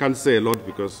example, I can't say a lot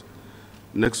because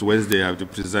next Wednesday I have to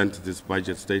present this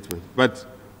budget statement. But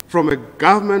from a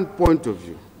government point of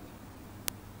view,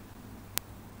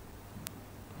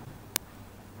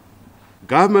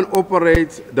 government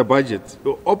operates the budget,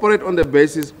 operate on the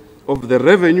basis of the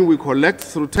revenue we collect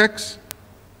through tax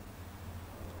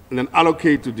and then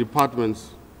allocate to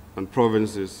departments and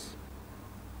provinces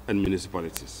and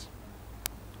municipalities.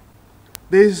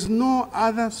 There is no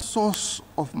other source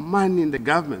of money in the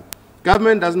government.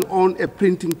 Government doesn't own a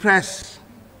printing press.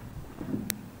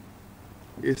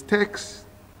 It's tax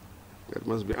that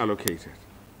must be allocated.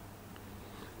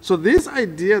 So this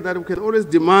idea that we can always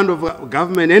demand of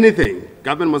government anything,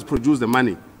 government must produce the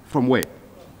money, from where?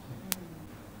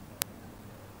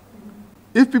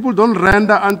 If people don't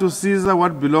render unto Caesar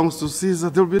what belongs to Caesar,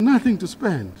 there will be nothing to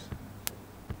spend.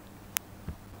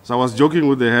 So I was joking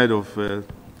with the head of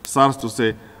SARS to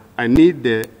say, I need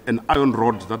an iron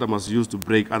rod that I must use to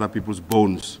break other people's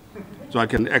bones so I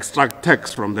can extract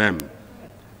tax from them,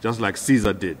 just like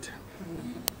Caesar did.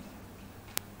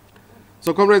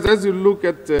 So, comrades, as you look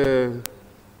at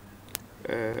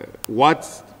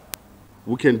what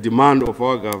we can demand of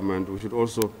our government, we should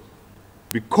also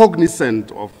be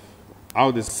cognizant of how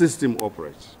the system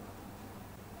operates.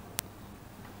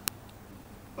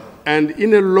 And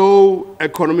in a low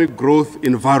economic growth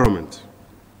environment,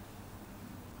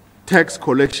 tax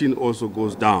collection also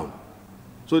goes down.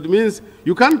 So it means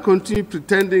you can't continue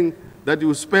pretending that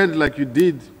you spend like you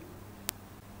did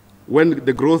when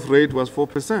the growth rate was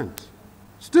 4%.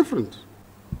 It's different.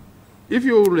 If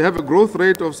you have a growth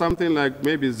rate of something like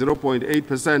maybe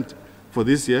 0.8% for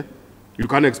this year, you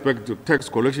can't expect the tax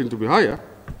collection to be higher.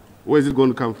 Where is it going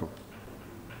to come from?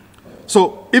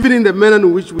 So even in the manner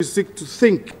in which we seek to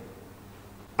think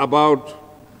about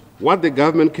what the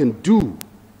government can do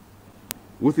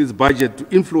with its budget to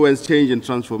influence change and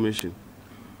transformation,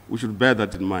 we should bear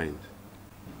that in mind.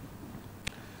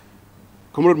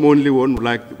 Comrade Monley won't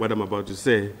like what I'm about to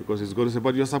say because he's going to say,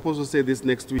 but you're supposed to say this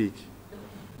next week.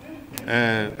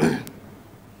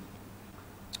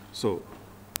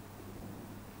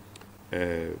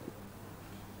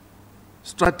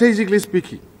 Strategically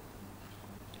speaking,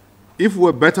 if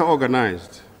we're better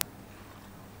organized,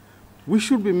 we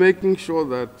should be making sure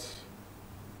that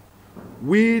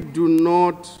we do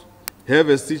not have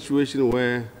a situation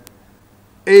where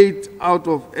 8 out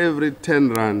of every 10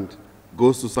 rand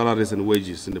goes to salaries and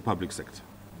wages in the public sector.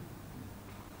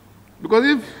 Because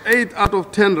if 8 out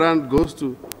of 10 rand goes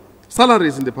to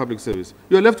salaries in the public service,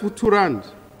 you're left with 2 rand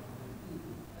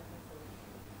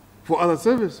for other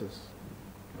services.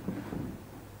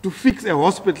 To fix a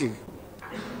hospital,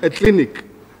 a clinic.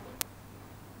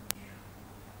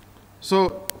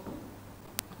 So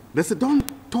they said, don't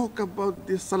talk about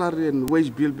this salary and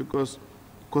wage bill because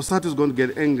COSATU is going to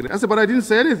get angry. I said, but I didn't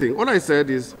say anything. All I said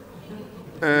is,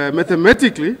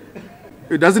 mathematically,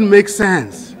 it doesn't make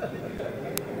sense.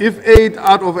 If 8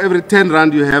 out of every 10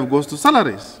 rand you have goes to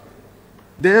salaries,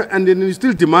 and then you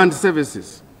still demand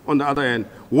services on the other end,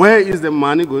 where is the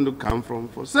money going to come from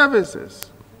for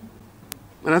services?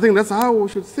 And I think that's how we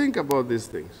should think about these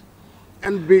things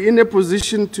and be in a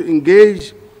position to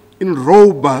engage in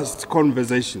robust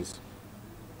conversations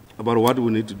about what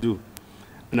we need to do.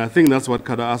 And I think that's what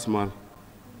Kader Asmal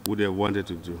would have wanted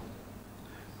to do.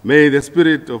 May the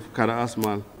spirit of Kader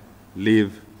Asmal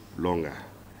live longer.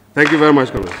 Thank you very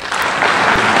much, Comrade.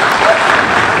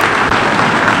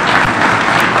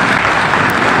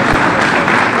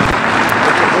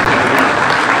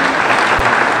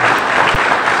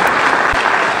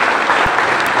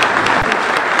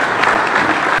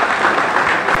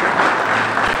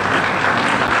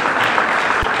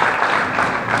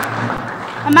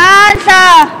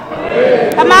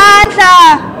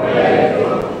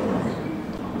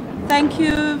 Thank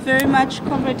you very much,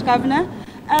 Comrade Governor.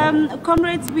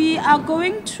 Comrades, we are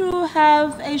going to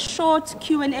have a short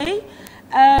Q&A,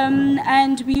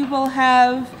 and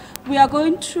we are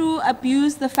going to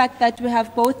abuse the fact that we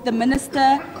have both the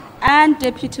Minister and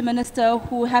Deputy Minister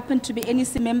who happen to be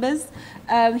NEC members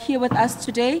here with us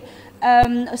today.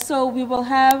 So we will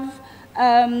have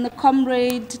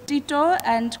Comrade Tito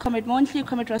and Comrade Montli,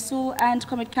 Comrade Rasul and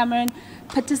Comrade Cameron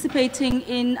participating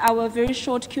in our very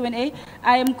short Q&A.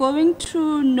 I am going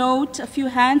to note a few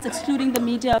hands, excluding the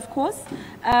media, of course,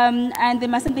 and they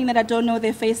mustn't think that I don't know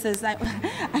their faces. I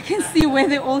can see where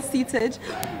they're all seated.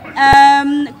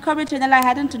 Comrade Janela, I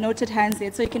hadn't noted hands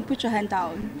yet, so you can put your hand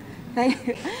down. Thank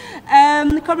you.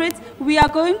 Comrades, we are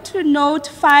going to note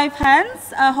 5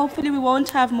 hands. Hopefully we won't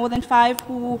have more than 5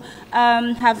 who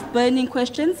have burning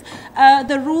questions.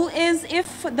 The rule is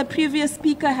if the previous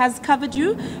speaker has covered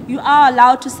you, you are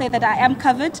allowed to say that I am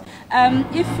covered.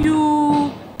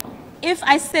 If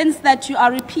I sense that you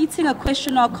are repeating a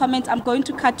question or a comment, I'm going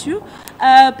to cut you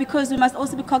because we must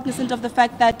also be cognizant of the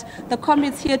fact that the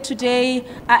comrades here today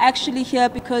are actually here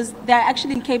because they are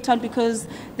actually in Cape Town because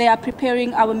they are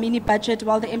preparing our mini budget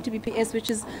while the MTBPS,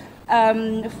 which is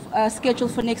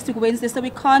scheduled for next week Wednesday, so we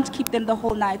can't keep them the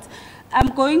whole night. I'm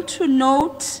going to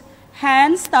note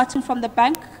hands starting from the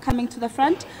bank, coming to the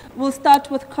front. We'll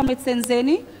start with Comrade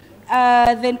Senzeni,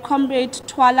 then Comrade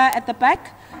Twala at the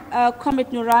back.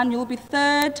 Comrade Nuran, you'll be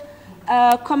 3rd.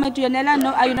 Comrade Yanela,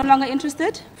 no, are you no longer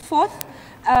interested? 4th.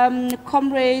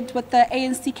 Comrade with the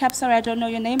ANC cap, sorry, I don't know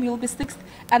your name, you'll be 6th.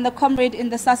 And the comrade in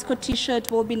the Sasco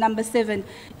t-shirt will be number 7.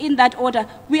 In that order.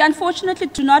 We unfortunately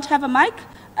do not have a mic,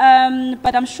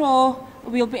 but I'm sure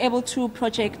we'll be able to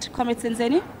project. Comrade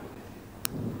Senzeni.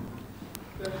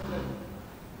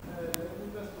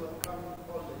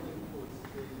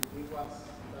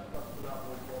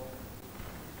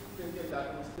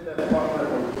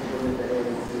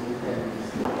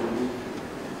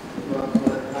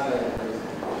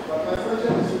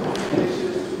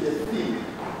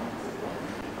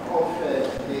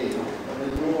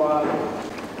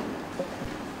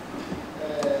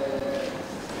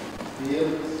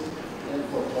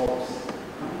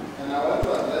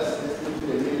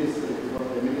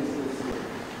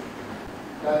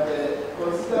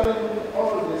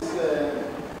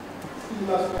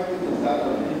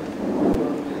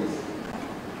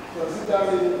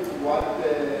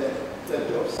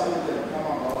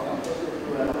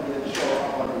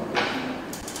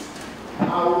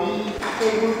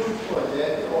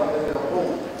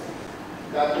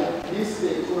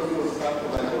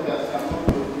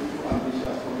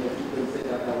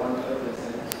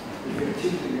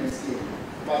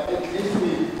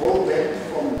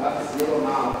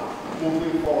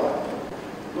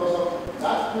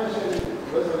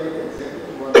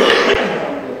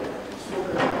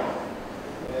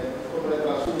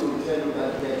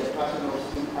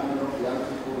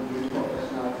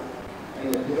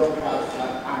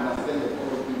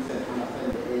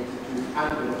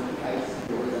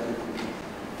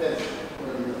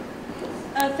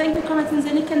 Thank you, Comrade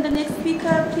Senzeni. Can the next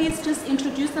speaker please just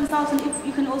introduce themselves, and if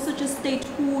you can also just state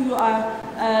who you are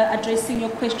addressing your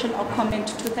question or comment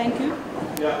to. Thank you.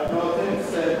 Yeah, no, thanks,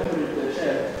 Comrade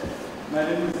Chair. My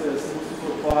name is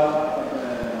Sibusiso Twala,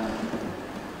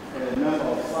 a member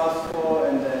of SASCO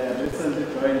and recently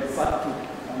joined SACTU.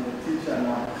 I'm a teacher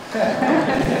now.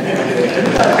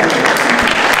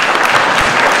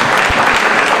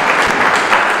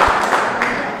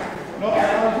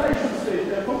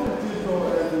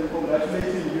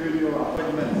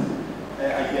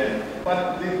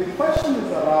 But the question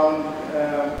is around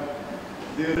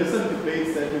the recent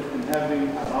debates that we've been having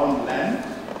around land,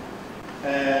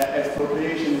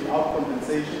 expropriation without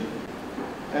compensation,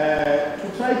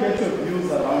 to try to get your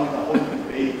views around the whole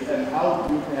debate and how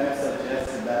you perhaps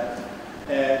suggest that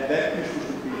that issue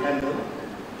should be handled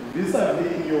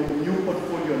vis-a-vis in your new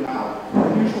portfolio now,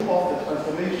 the issue of the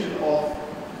transformation of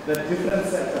the different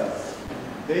sectors.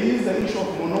 There is the issue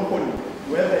of monopoly,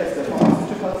 whether it's the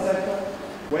pharmaceutical sector,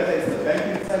 whether it's the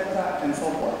banking sector, and so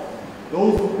forth.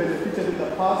 Those who benefited in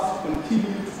the past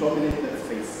continue to dominate that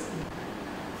space.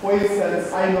 For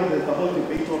instance, I know there's the whole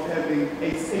debate of having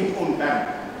a state-owned bank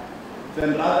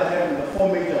than rather having the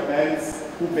 4 major banks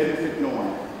who benefit no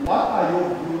one. What are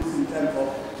your views in terms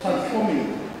of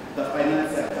transforming the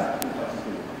finance sector in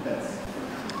particular? Thanks.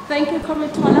 Thank you,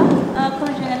 Comrade Twala.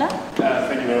 Comrade Janela.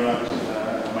 Thank you very much.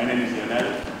 My name is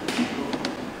Lionel.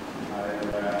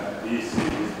 This is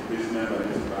business member of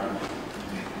this branch.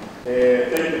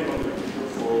 Thank you, Comrade Tito,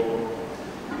 for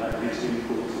that rich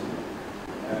input.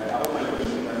 I hope my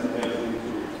question doesn't help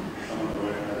into some of the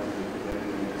work that is presented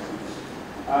in the speech.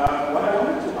 What I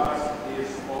wanted to ask is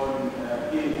on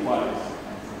inequality.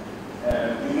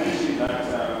 You mentioned that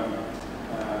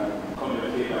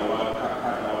Comrade Kader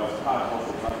was part of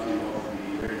the drafting of the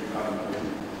very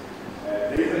 2020.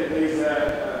 There is a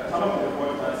some of the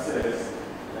report that says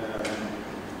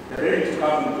the Ready to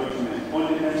Govern document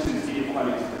only mentions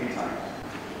inequality 3 times.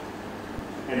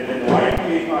 And then the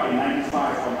paper in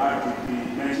 95 on RDP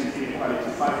mentioned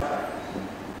inequality 5 times.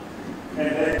 And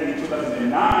then in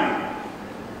 2009,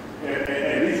 a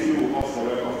review of the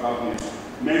work of government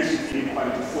mentioned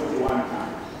inequality 41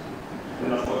 times.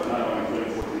 Then of course another one in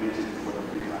 2014 mentioned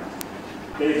 43 times.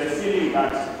 There is a feeling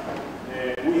that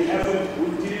we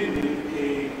didn't really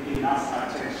pay enough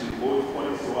attention, both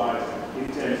policy-wise, in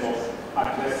terms of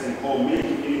addressing or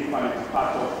making inequality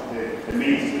part of the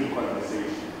mainstream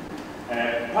conversation.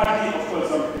 Partly, of course,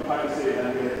 some people say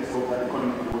that we have this hope that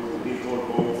economic growth will lift all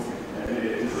boats and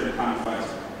different kinds, but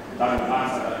that will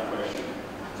answer that question.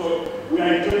 So we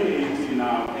are in 2018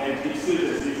 now, and it feels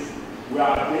as if we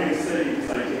are again selling this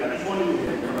idea that if only we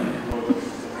had economic growth,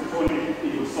 if only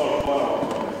it would solve all our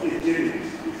problems. It didn't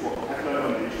before, particularly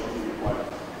on the issue of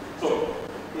inequality. So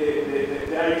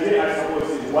the idea, I suppose,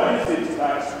 is what is it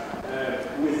that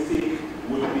we think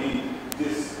would be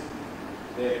this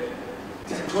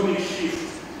tectonic shift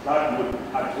that would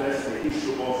address the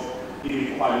issue of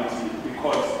inequality,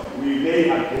 because we may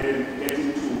again get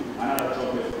into another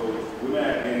jobless growth. We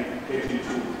may again get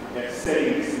into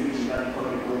selling this illusion that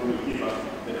economic growth will give us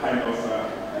the kind of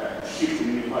shift in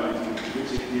inequality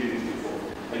which it didn't before.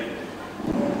 Thank you.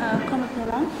 Comment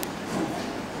around.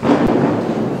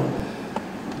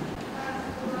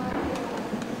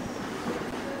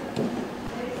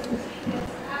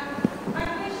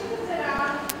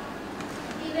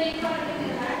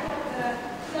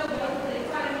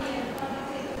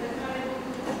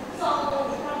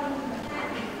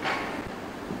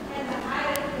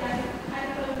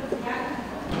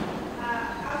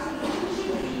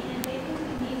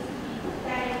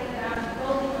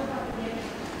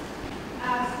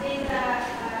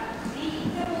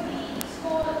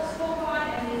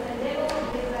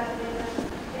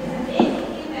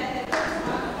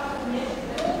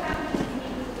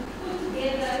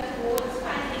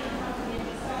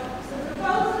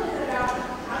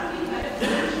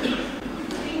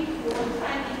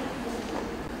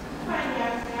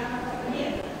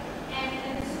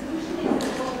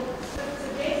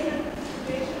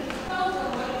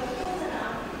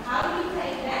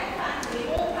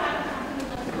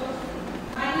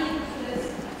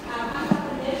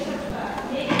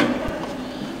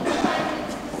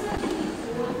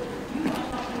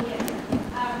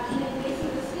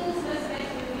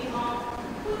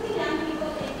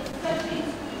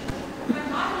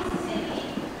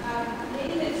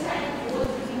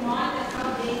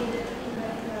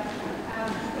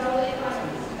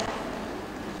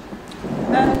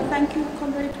 Thank you,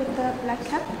 comrade with the black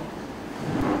cap.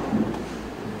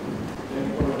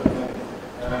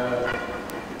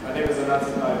 My name is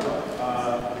Anansi Kaiba,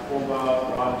 former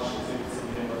branch executive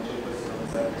member chairperson of the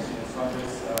Finance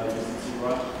Congress, UCT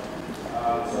branch.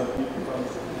 So people come to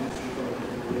the ministry, come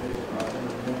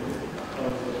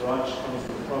to the branch, comes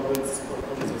to the province,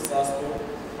 comes to Sasco,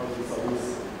 comes to Salus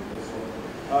as well.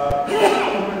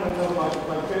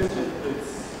 My question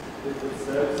it's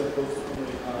very supposed to be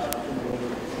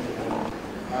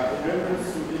in reference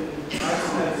to in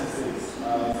 1996,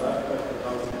 South Africa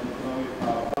was an economic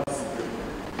policy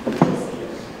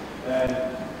period, and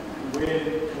when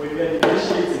we had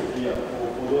initiated here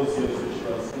for those years, which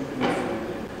was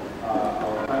implemented in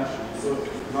our country, so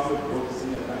economic growth in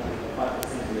the country was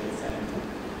 5% rate,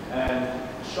 and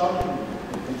shockingly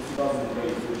in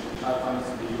 2008, which I found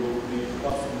to be the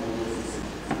possible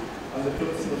on the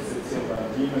 15th of September,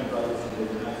 Lehman Brothers in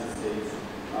the United States,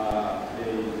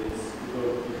 they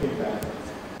came back.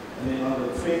 And then on the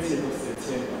 20th of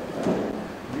September,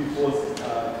 we forced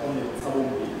only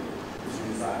Tabombi to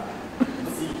resign. You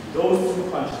see, those two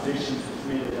contradictions which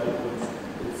made the point,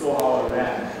 it saw our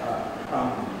rand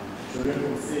come to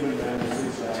from 7 rand to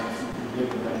 6 rand to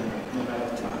 11 rand no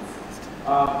matter what.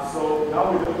 So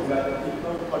now we're looking at the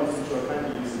economic policy which we're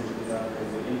currently using as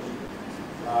an entry.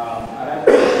 I'd like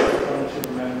to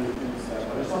remember that,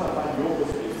 but I just want to find your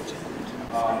perspective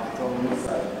from your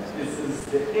side. Is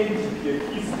the NDP a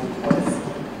feasible policy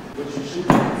which you should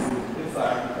use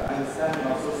inside understanding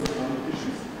our socio-economic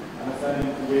issues,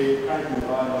 understanding the way currently we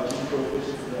are in our GDP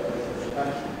coefficients as a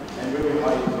country, and where we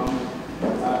are economically?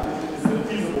 Is it a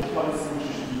feasible policy which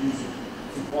you should be using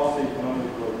to foster economic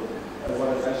growth, as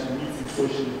well as actually meeting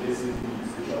social and basic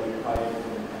needs which are required for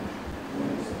the country?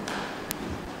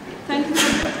 Thank you.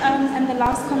 And the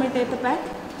last comment at the back.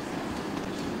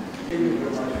 Thank you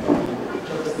very much,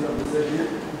 Chairperson of the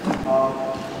Session.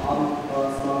 I'm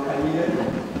Asmal, a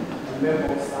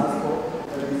member of SASCO,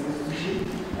 this institution,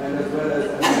 and as well as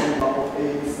a member of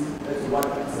ANC, that's one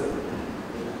person.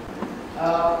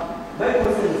 My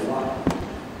question is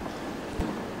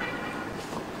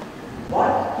what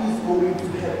is going to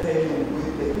happen with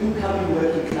the incoming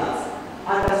working class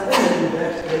understanding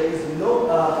that there is no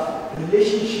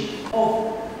relationship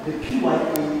of the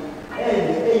PYA and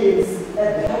the ANC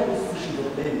at the high institutions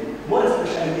of learning, more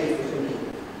especially the education.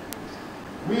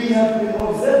 We have been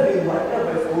observing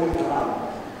whatever is going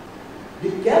around. The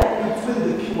gap between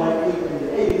the PYA and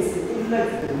the ANC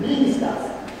influences the ministers,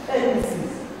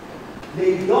 NECs.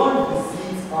 They don't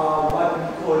visit what we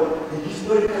call the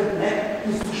historical black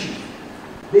institutions.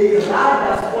 They run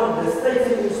us on the state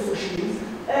institutions,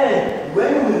 and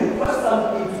when we request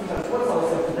something to transport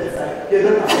ourselves to that side, they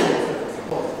don't have the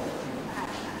support.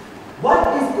 What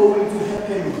is going to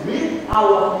happen with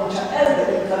our future as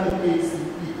the incoming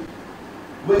ACP?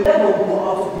 Whenever we go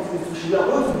out of this institution, we are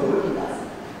going to be working class.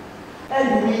 And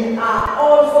we are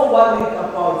also worried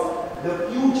about the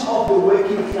future of the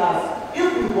working class. If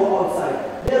we go outside,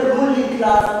 the ruling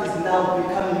class is now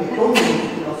becoming a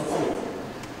dominant in our society.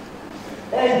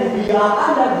 And we are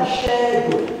under the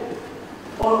shadow,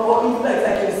 or in fact, I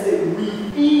can say, we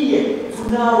fear to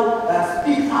now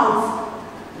speak out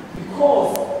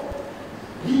because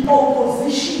the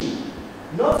opposition,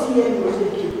 not here in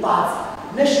Western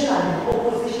but nationally, the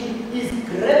opposition is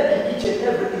grabbing each and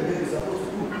everything that is supposed to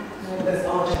do. That's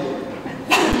our challenge.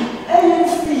 The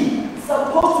ANC is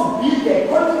supposed to build their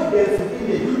confidence within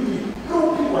the unity through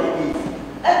PYA.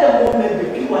 At the moment, the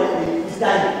PYA is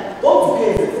dying. Don't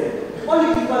forget that. The only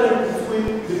difference between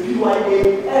the PYA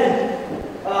and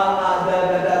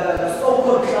the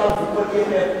so-called crowd called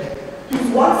EMF is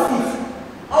one seat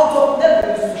out of every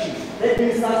institution. That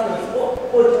means that's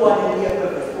 41 and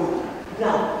EMF is 40.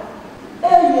 Now,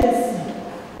 ANC,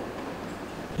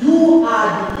 you are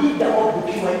the leader of the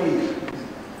PYA.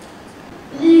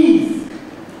 Please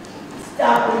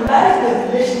stabilize the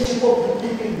relationship of the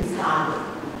people in this country.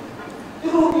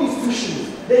 Through institutions,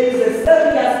 there is a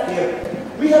serious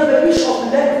gap. We have an issue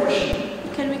of land question.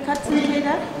 Can we cut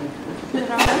together?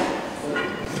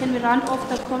 Can we round off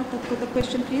the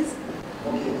question, please?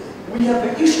 Okay. We have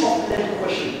an issue of land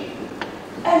question.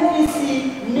 NEC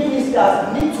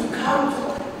ministers need to come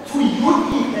to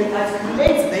UP and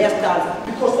articulate their stance,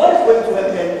 because what is going to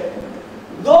happen?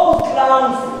 Those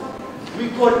clowns we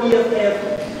call EFF,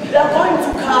 they are going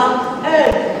to come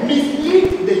and mislead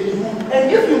the youth.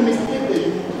 And if you mislead the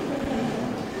youth,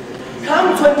 come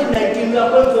 2019, we are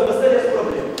going to have a serious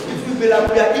problem. It will be like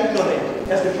we are ignorant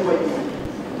as the PYA.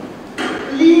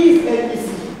 Please, NEC,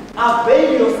 avail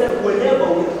yourself whenever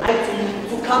we write to you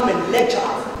to come and lecture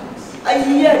us. I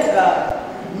heard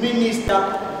the minister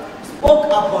spoke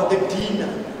about the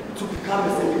dinner to become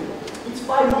a senator. It's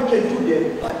fine, we can do that,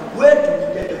 but where do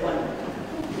we get the money?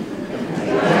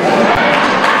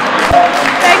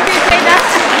 Thank you, Kader.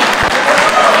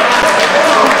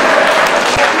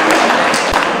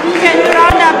 Can you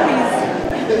round up, please?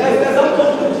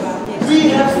 We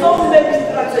have so many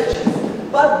strategies,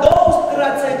 but those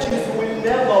strategies will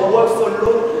never work so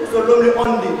long on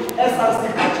the SRC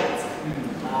budget.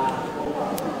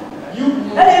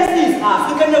 ANC is us,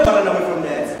 you can never run away from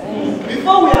that.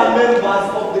 Before we are members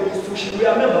of the institution, we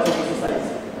are members of the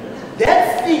society.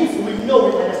 That things we know,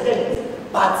 we understand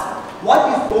it. But what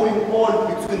is going on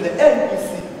between the NEC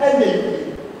and the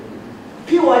UP?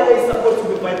 PYA is supposed to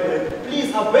be vibrant. Please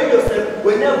avail yourself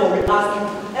whenever we ask you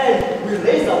and we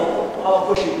raise our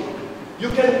question. You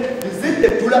can visit the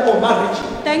Dula or marriage.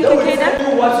 Thank you, Kader.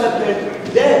 Tell you what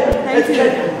happened there. Thank you.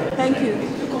 Thank you.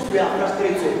 Because we are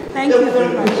frustrated. Thank you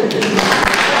very much.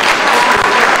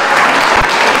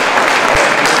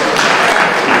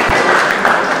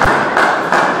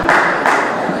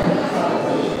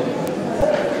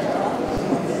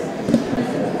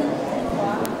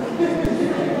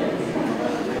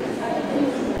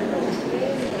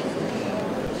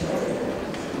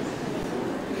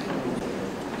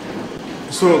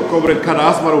 So, Comrade Kader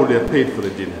Asmal would have paid for the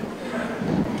dinner.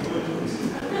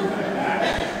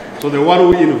 So the one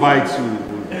who invites you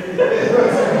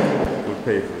will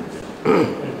pay for it.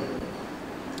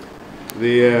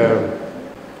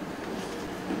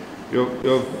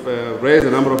 You've raised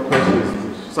a number of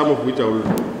questions, some of which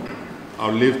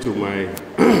I'll leave to my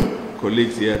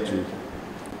colleagues here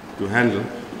to handle.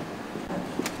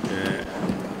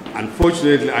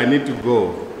 Unfortunately, I need to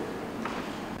go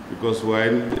because we're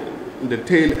in the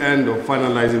tail end of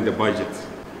finalizing the budget.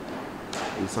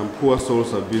 And some poor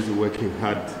souls are busy working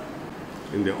hard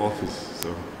in the office.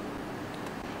 So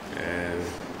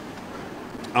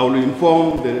I will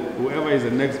inform whoever is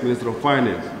the next Minister of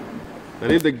Finance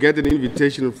that if they get an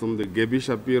invitation from the Gebi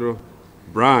Shapiro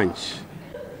branch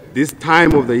this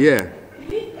time of the year,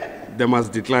 they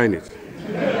must decline it.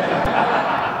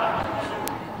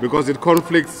 Because it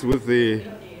conflicts with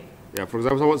for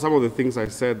example, some of the things I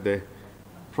said there,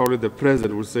 probably the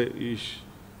president would say,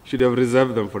 should have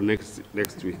reserved them for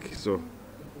next week. So,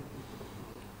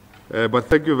 but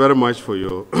thank you very much for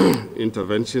your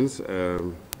interventions.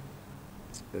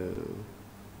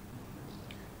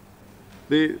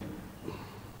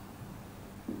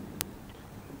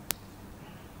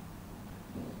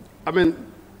 I mean,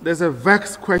 there's a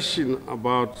vexed question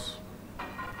about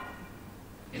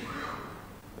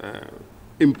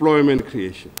employment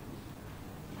creation.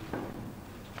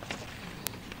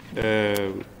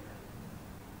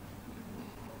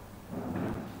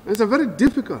 It's a very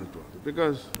difficult one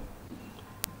because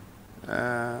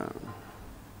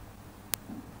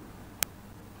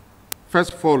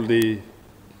first of all, the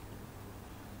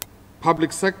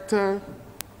public sector,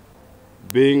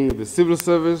 being the civil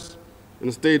service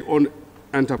and state-owned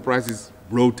enterprises,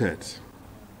 bloated.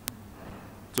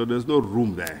 So there's no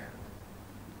room there.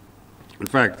 In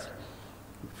fact,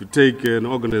 if you take an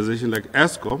organization like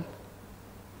ESCOM,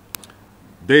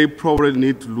 they probably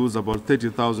need to lose about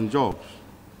 30,000 jobs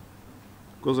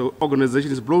because the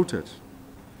organization is bloated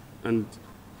and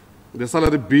the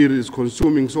salary bill is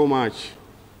consuming so much,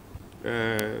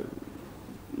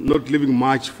 not leaving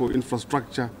much for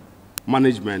infrastructure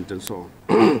management and so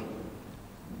on.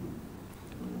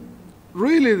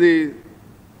 Really,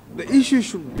 the issue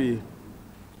should be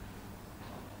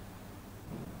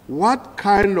what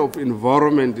kind of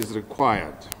environment is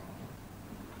required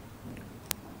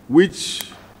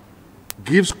which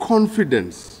gives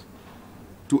confidence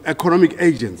to economic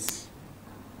agents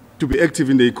to be active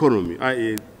in the economy,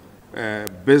 i.e.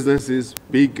 Businesses,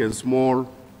 big and small,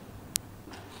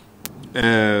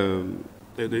 the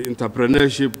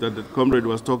entrepreneurship that the comrade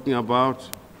was talking about.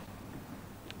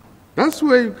 That's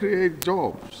where you create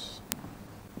jobs.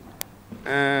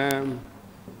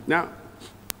 Now,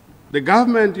 the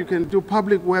government, you can do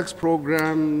public works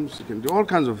programs, you can do all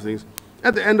kinds of things.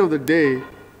 At the end of the day,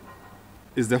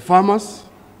 it's the farmers,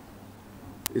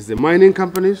 it's the mining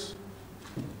companies,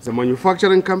 it's the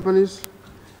manufacturing companies,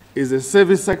 it's the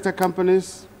service sector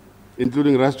companies,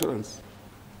 including restaurants,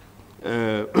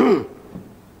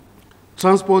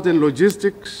 transport and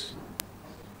logistics,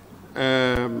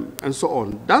 and so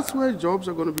on. That's where jobs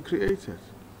are going to be created.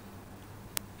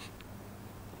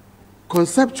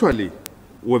 Conceptually,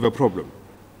 we have a problem.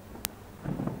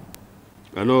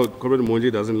 I know Comrade Monji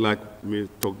doesn't like me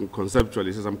talking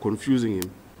conceptually, he says I'm confusing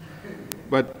him.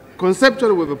 But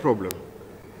conceptually, we have a problem.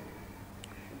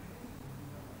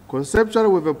 Conceptually,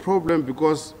 we have a problem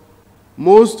because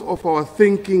most of our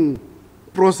thinking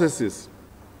processes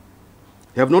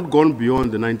have not gone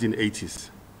beyond the 1980s.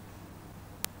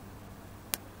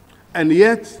 And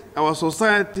yet, our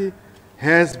society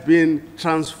has been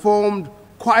transformed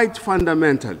quite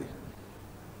fundamentally.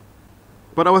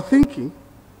 But our thinking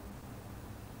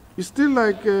is still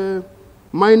like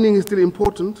mining is still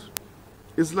important.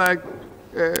 It's like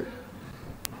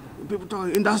people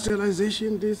talk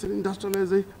industrialization, this and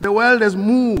industrialization. The world has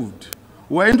moved.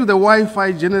 We're into the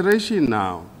Wi-Fi generation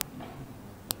now.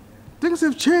 Things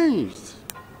have changed.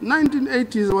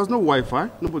 1980s, there was no Wi-Fi.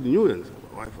 Nobody knew anything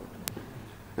about Wi-Fi.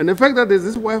 And the fact that there's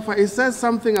this Wi-Fi, it says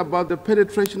something about the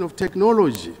penetration of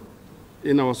technology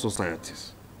in our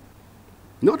societies.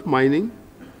 Not mining.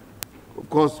 Of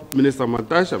course, Minister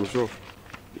Mantashe, I'm sure,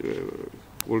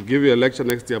 will give you a lecture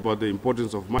next year about the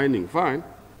importance of mining, fine.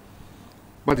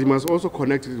 But he must also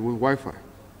connect it with Wi-Fi.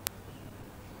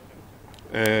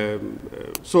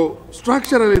 So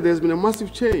structurally, there's been a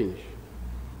massive change.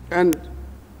 And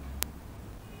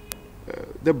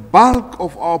the bulk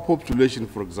of our population,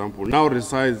 for example, now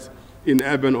resides in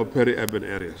urban or peri-urban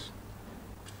areas.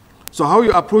 So how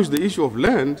you approach the issue of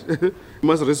land, you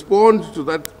must respond to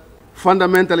that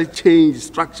fundamentally changed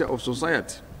structure of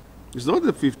society. It's not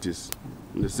the 50s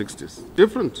and the 60s,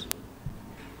 different.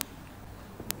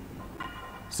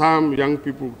 Some young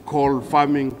people call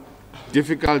farming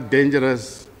difficult,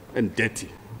 dangerous, and dirty.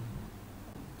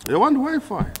 They want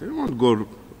Wi-Fi. They don't want to go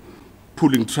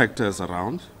pulling tractors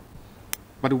around.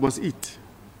 But we must eat.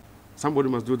 Somebody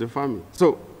must do the farming.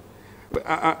 So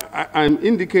I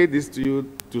indicate this to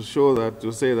you to show that,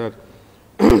 to say that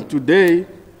today,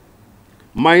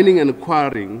 mining and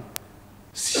quarrying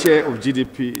share of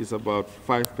GDP is about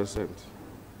 5%.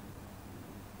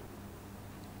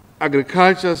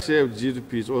 Agriculture's share of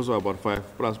GDP is also about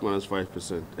plus minus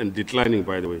 5%, and declining,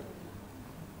 by the way.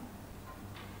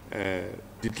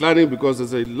 Declining because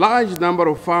there's a large number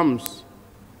of farms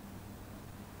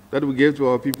that we gave to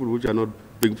our people which are not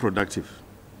being productive.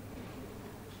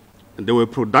 And there were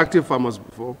productive farms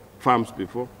before.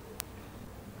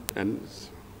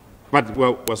 But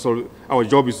our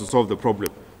job is to solve the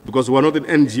problem because we're not an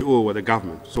NGO or the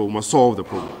government, so we must solve the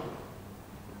problem.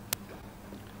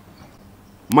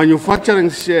 Manufacturing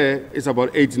share is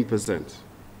about 18%.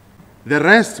 The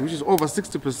rest, which is over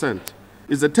 60%,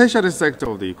 is the tertiary sector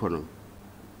of the economy.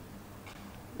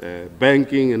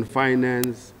 Banking and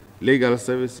finance, legal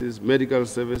services, medical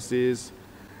services,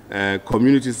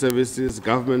 community services,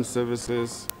 government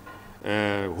services,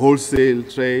 wholesale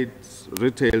trade,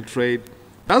 retail trade.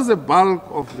 That's the bulk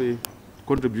of the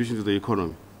contribution to the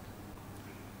economy.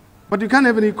 But you can't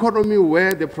have an economy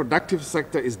where the productive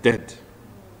sector is dead.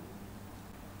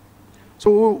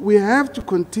 So we have to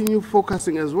continue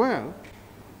focusing as well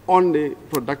on the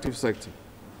productive sector.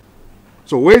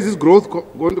 So where is this growth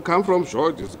going to come from? Sure,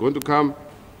 it's going to come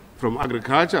from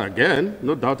agriculture, again,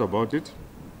 no doubt about it.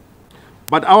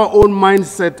 But our own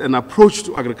mindset and approach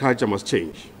to agriculture must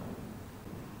change.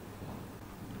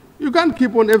 You can't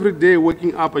keep on every day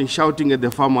waking up and shouting at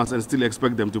the farmers and still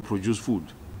expect them to produce food.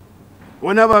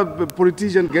 Whenever a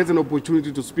politician gets an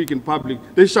opportunity to speak in public,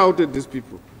 they shout at these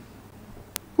people.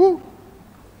 Who?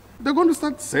 They're going to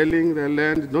start selling their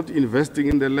land, not investing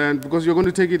in the land, because you're going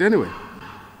to take it anyway.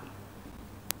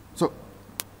 So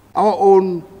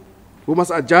we must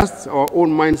adjust our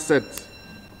own mindset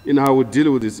in how we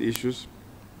deal with these issues.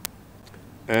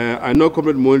 I know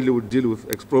Comrade Mboweni would deal with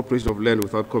expropriation of land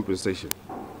without compensation.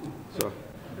 So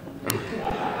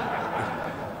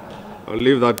I'll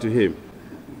leave that to him.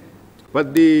 But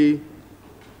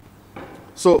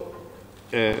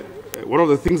one of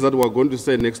the things that we're going to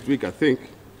say next week, I think,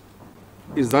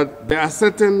 is that there are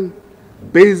certain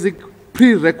basic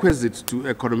prerequisites to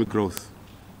economic growth.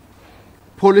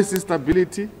 Policy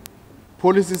stability,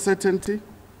 policy certainty,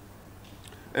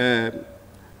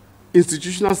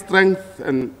 institutional strength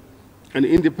and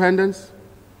independence,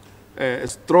 a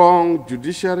strong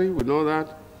judiciary, we know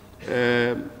that,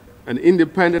 an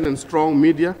independent and strong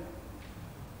media,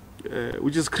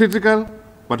 which is critical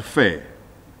but fair,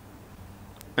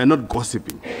 and not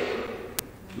gossiping.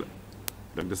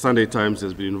 Like the Sunday Times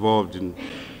has been involved in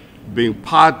being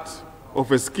part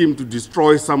of a scheme to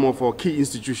destroy some of our key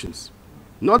institutions.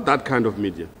 Not that kind of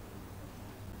media.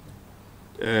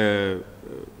 And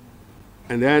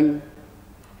then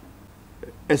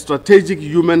a strategic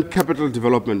human capital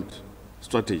development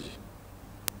strategy.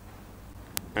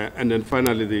 And then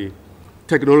finally, the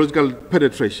technological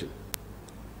penetration.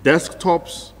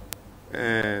 Desktops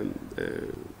and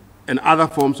other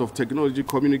forms of technology,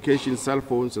 communication, cell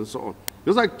phones, and so on.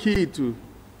 Those are key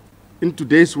in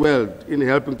today's world in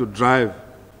helping to drive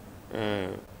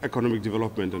economic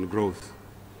development and growth.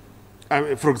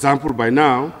 For example, by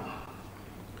now,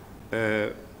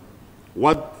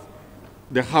 what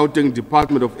the Gauteng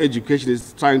Department of Education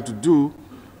is trying to do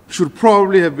should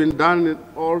probably have been done in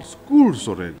all schools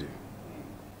already.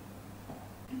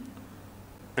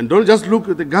 And don't just look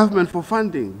at the government for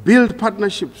funding. Build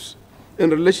partnerships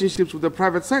and relationships with the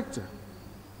private sector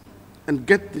and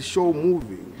get the show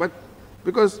moving. But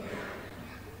because,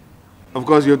 of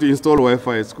course, you have to install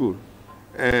Wi-Fi at school.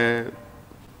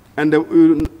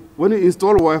 When you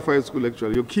install Wi-Fi at school,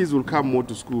 actually, your kids will come more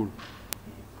to school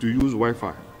to use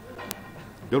Wi-Fi.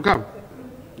 They'll come.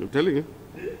 I'm telling you.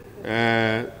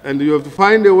 And you have to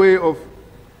find a way of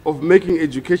making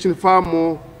education far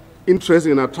more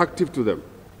interesting and attractive to them.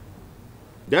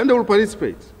 Then they will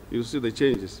participate. You'll see the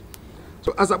changes.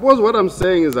 So I suppose what I'm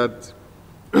saying is that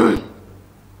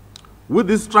with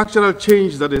this structural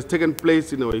change that has taken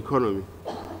place in our economy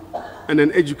and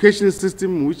an education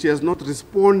system which has not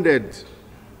responded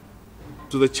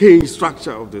to the change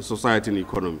structure of the society and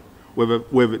economy, we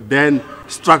have then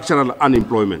structural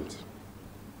unemployment.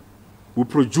 We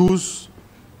produce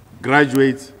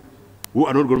graduates who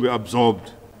are not going to be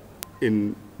absorbed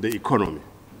in the economy.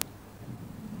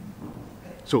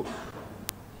 So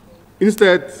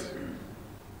instead,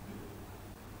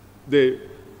 the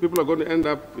people are going to end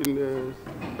up in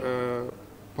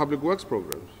public works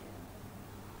programs.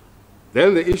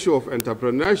 Then the issue of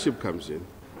entrepreneurship comes in.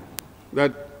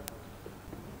 That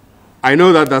I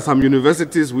know that there are some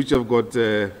universities which have got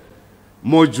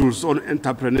modules on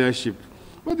entrepreneurship,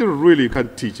 but they really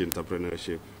can't teach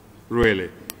entrepreneurship, really.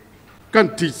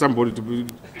 Can't teach somebody to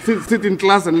sit in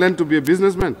class and learn to be a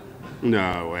businessman.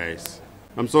 No ways.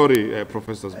 I'm sorry,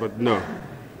 professors, but no.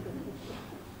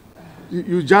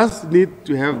 You just need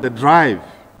to have the drive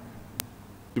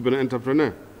to be an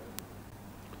entrepreneur.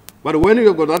 But when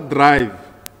you've got that drive,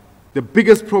 the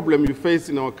biggest problem you face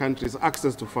in our country is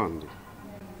access to funding.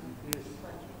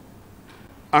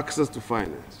 Access to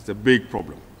finance is a big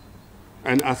problem.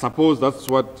 And I suppose that's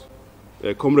what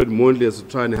Comrade Mboweni is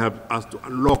trying to help us to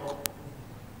unlock,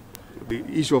 the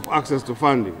issue of access to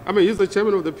funding. I mean, he's the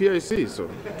chairman of the PIC, so.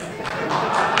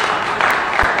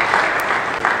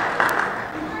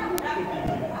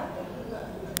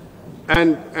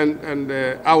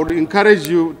 I would encourage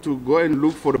you to go and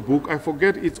look for the book. I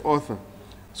forget its author.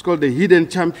 It's called The Hidden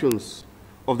Champions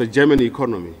of the German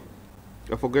Economy.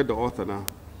 I forget the author now.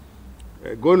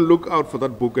 Go and look out for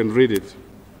that book and read it.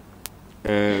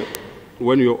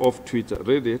 When you're off Twitter,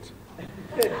 read it.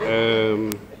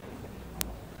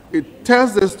 It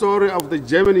tells the story of the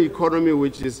German economy,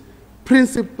 which is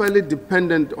principally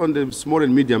dependent on the small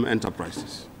and medium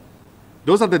enterprises.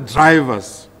 Those are the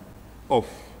drivers of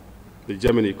the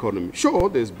German economy. Sure,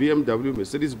 there's BMW,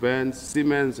 Mercedes-Benz,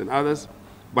 Siemens, and others,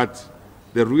 but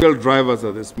the real drivers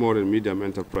are the small and medium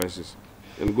enterprises.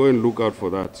 And go and look out for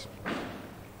that.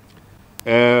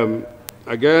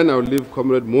 Again, I'll leave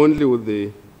Comrade Mondli with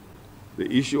the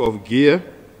issue of gear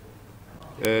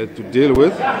to deal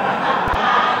with.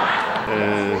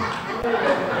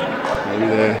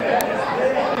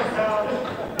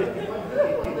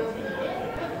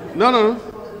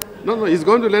 No, he's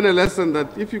going to learn a lesson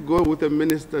that if you go with a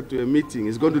minister to a meeting,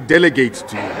 he's going to delegate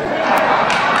to you.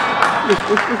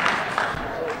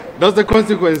 That's the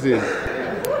consequences.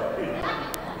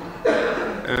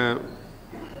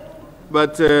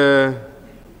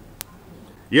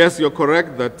 Yes, you're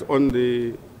correct that on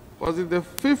the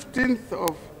 15th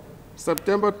of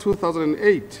September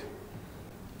 2008,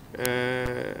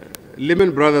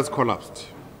 Lehman Brothers collapsed.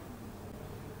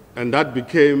 And that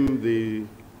became the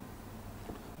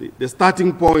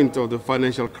starting point of the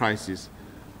financial crisis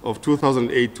of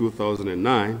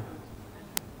 2008-2009.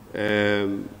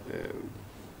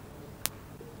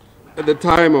 At the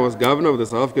time, I was governor of the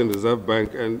South African Reserve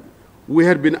Bank, and we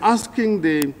had been asking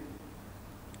the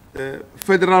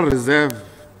Federal Reserve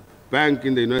Bank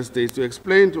in the United States to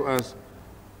explain to us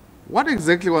what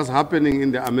exactly was happening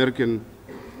in the American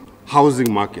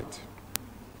housing market,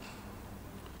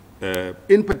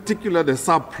 in particular the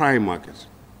subprime market.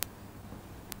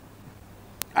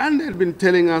 And they'd been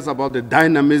telling us about the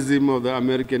dynamism of the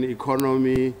American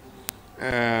economy,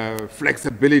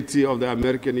 flexibility of the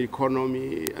American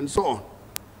economy, and so on.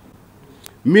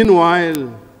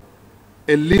 Meanwhile,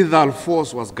 a lethal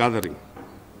force was gathering.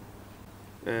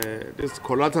 This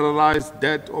collateralized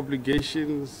debt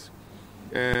obligations,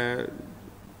 the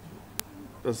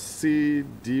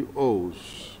CDOs,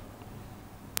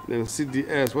 then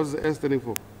CDS, what's the S standing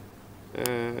for?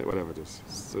 Whatever it is.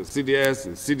 So CDS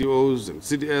and CDOs and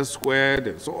CDS squared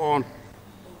and so on.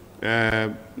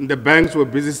 The banks were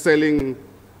busy selling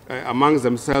amongst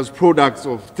themselves products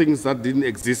of things that didn't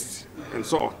exist and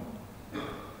so on.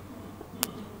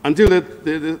 Until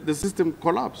the system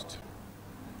collapsed.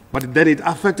 But then it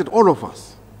affected all of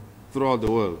us throughout the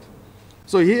world.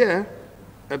 So here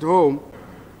at home,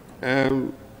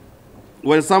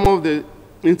 when some of the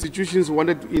institutions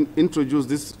wanted to introduce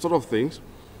this sort of things,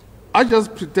 I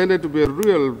just pretended to be a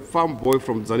real farm boy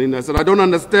from Tzaneen. I said, I don't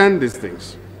understand these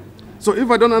things. So if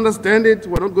I don't understand it,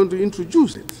 we're not going to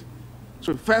introduce it.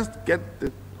 So first get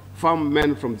the farm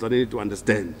men from Tzaneen to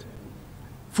understand.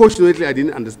 Fortunately, I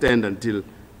didn't understand until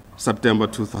September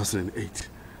 2008.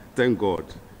 Thank God.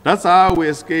 That's how we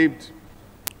escaped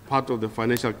part of the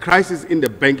financial crisis in the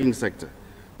banking sector,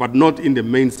 but not in the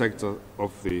main sector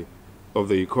of the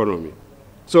economy.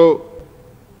 So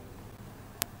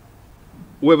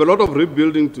we have a lot of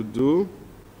rebuilding to do.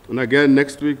 And again,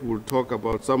 next week, we'll talk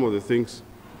about some of the things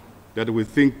that we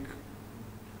think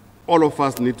all of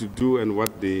us need to do and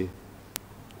what the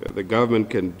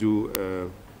government can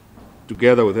do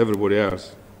together with everybody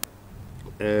else.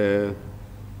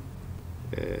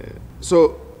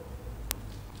 So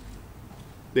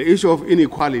the issue of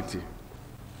inequality.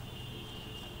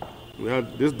 Well,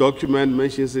 this document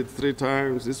mentions it 3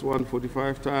 times, this one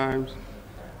 45 times.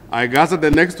 I guess that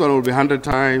the next one will be 100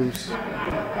 times.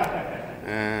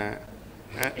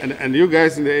 And you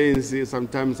guys in the ANC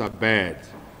sometimes are bad.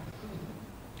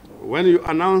 When you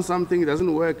announce something, it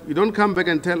doesn't work, you don't come back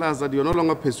and tell us that you're no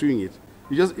longer pursuing it.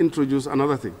 You just introduce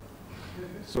another thing.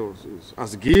 So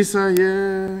as Gisa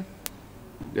here,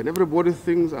 then everybody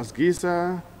thinks as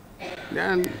Gisa,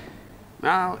 then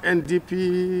now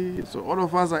NDP, so all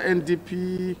of us are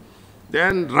NDP,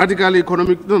 then radical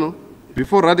economic,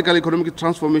 before radical economic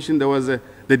transformation, there was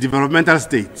the developmental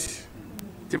state.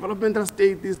 Developmental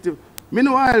state is,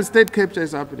 meanwhile, state capture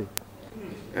is happening.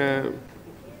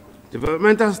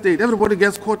 Developmental state, everybody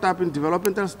gets caught up in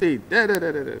developmental state.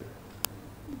 That's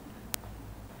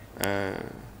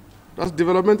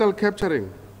developmental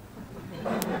capturing.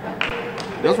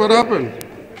 That's what happened.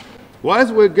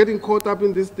 Whilst we're getting caught up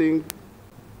in this thing,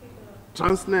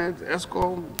 Transnet,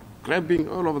 ESCOM, grabbing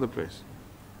all over the place.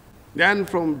 Then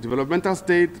from developmental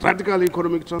state, radical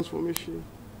economic transformation,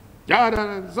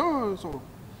 so.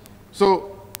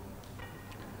 So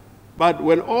But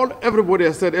when everybody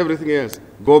has said everything else,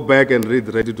 go back and read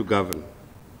Ready to Govern.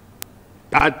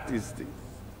 That is the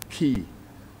key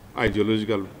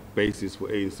ideological basis for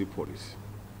ANC policy.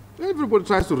 Everybody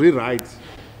tries to rewrite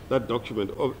that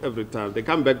document every time. They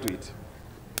come back to it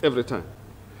every time.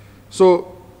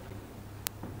 So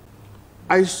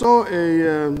I saw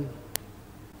an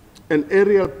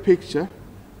aerial picture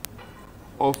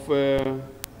of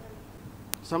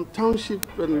some township,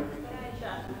 and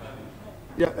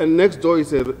next door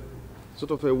is a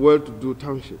sort of a well-to-do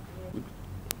township,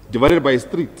 divided by a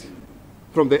street.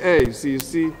 From the air, you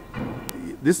see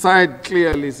this side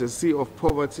clearly is a sea of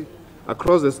poverty.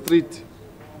 Across the street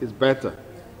is better.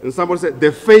 And somebody said,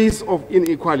 the face of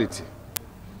inequality.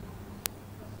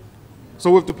 So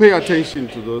we have to pay attention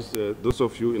to those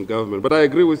of you in government. But I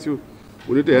agree with you,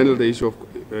 we need to handle the issue of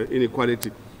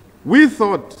inequality. We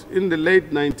thought in the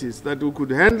late 90s that we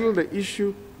could handle the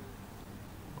issue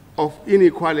of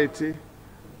inequality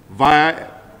via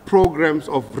programs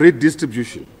of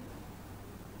redistribution.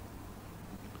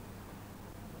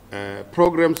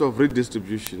 Programs of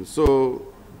redistribution.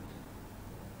 So,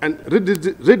 and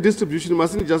redistribution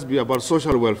mustn't just be about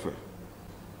social welfare.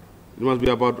 It must be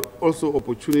about also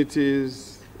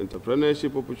opportunities,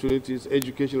 entrepreneurship opportunities,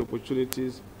 education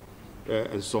opportunities,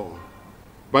 and so on.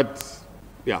 But,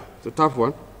 yeah, it's a tough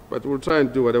one, but we'll try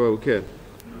and do whatever we can.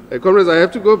 Comrades, I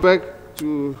have to go back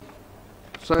to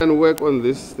try and work on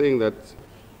this thing that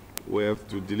we have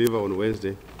to deliver on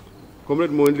Wednesday. Comrade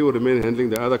Mboweni will remain handling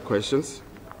the other questions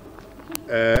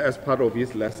as part of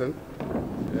his lesson.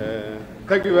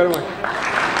 Thank you very much.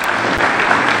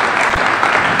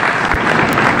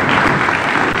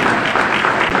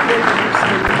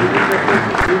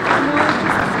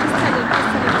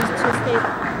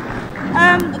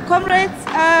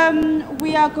 Comrades,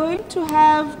 we are going to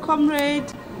have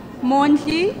Comrade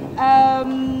Mboweni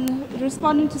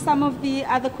responding to some of the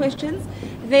other questions.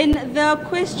 Then the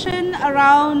question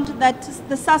around that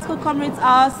the SASCO comrades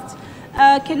asked,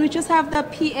 can we just have the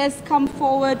PS come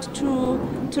forward to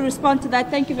respond to that?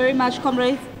 Thank you very much,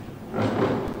 comrades.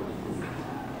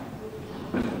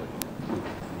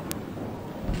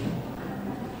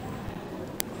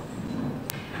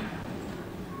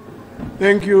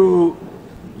 Thank you.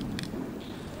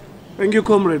 Thank you,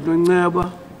 Comrade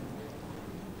Nngaba.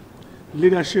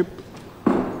 Leadership.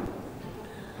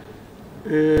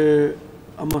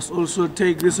 I must also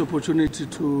take this opportunity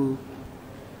to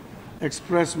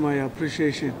express my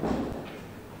appreciation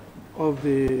of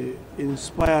the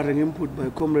inspiring input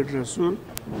by Comrade Rasool.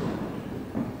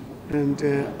 And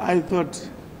I thought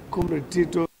Comrade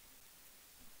Tito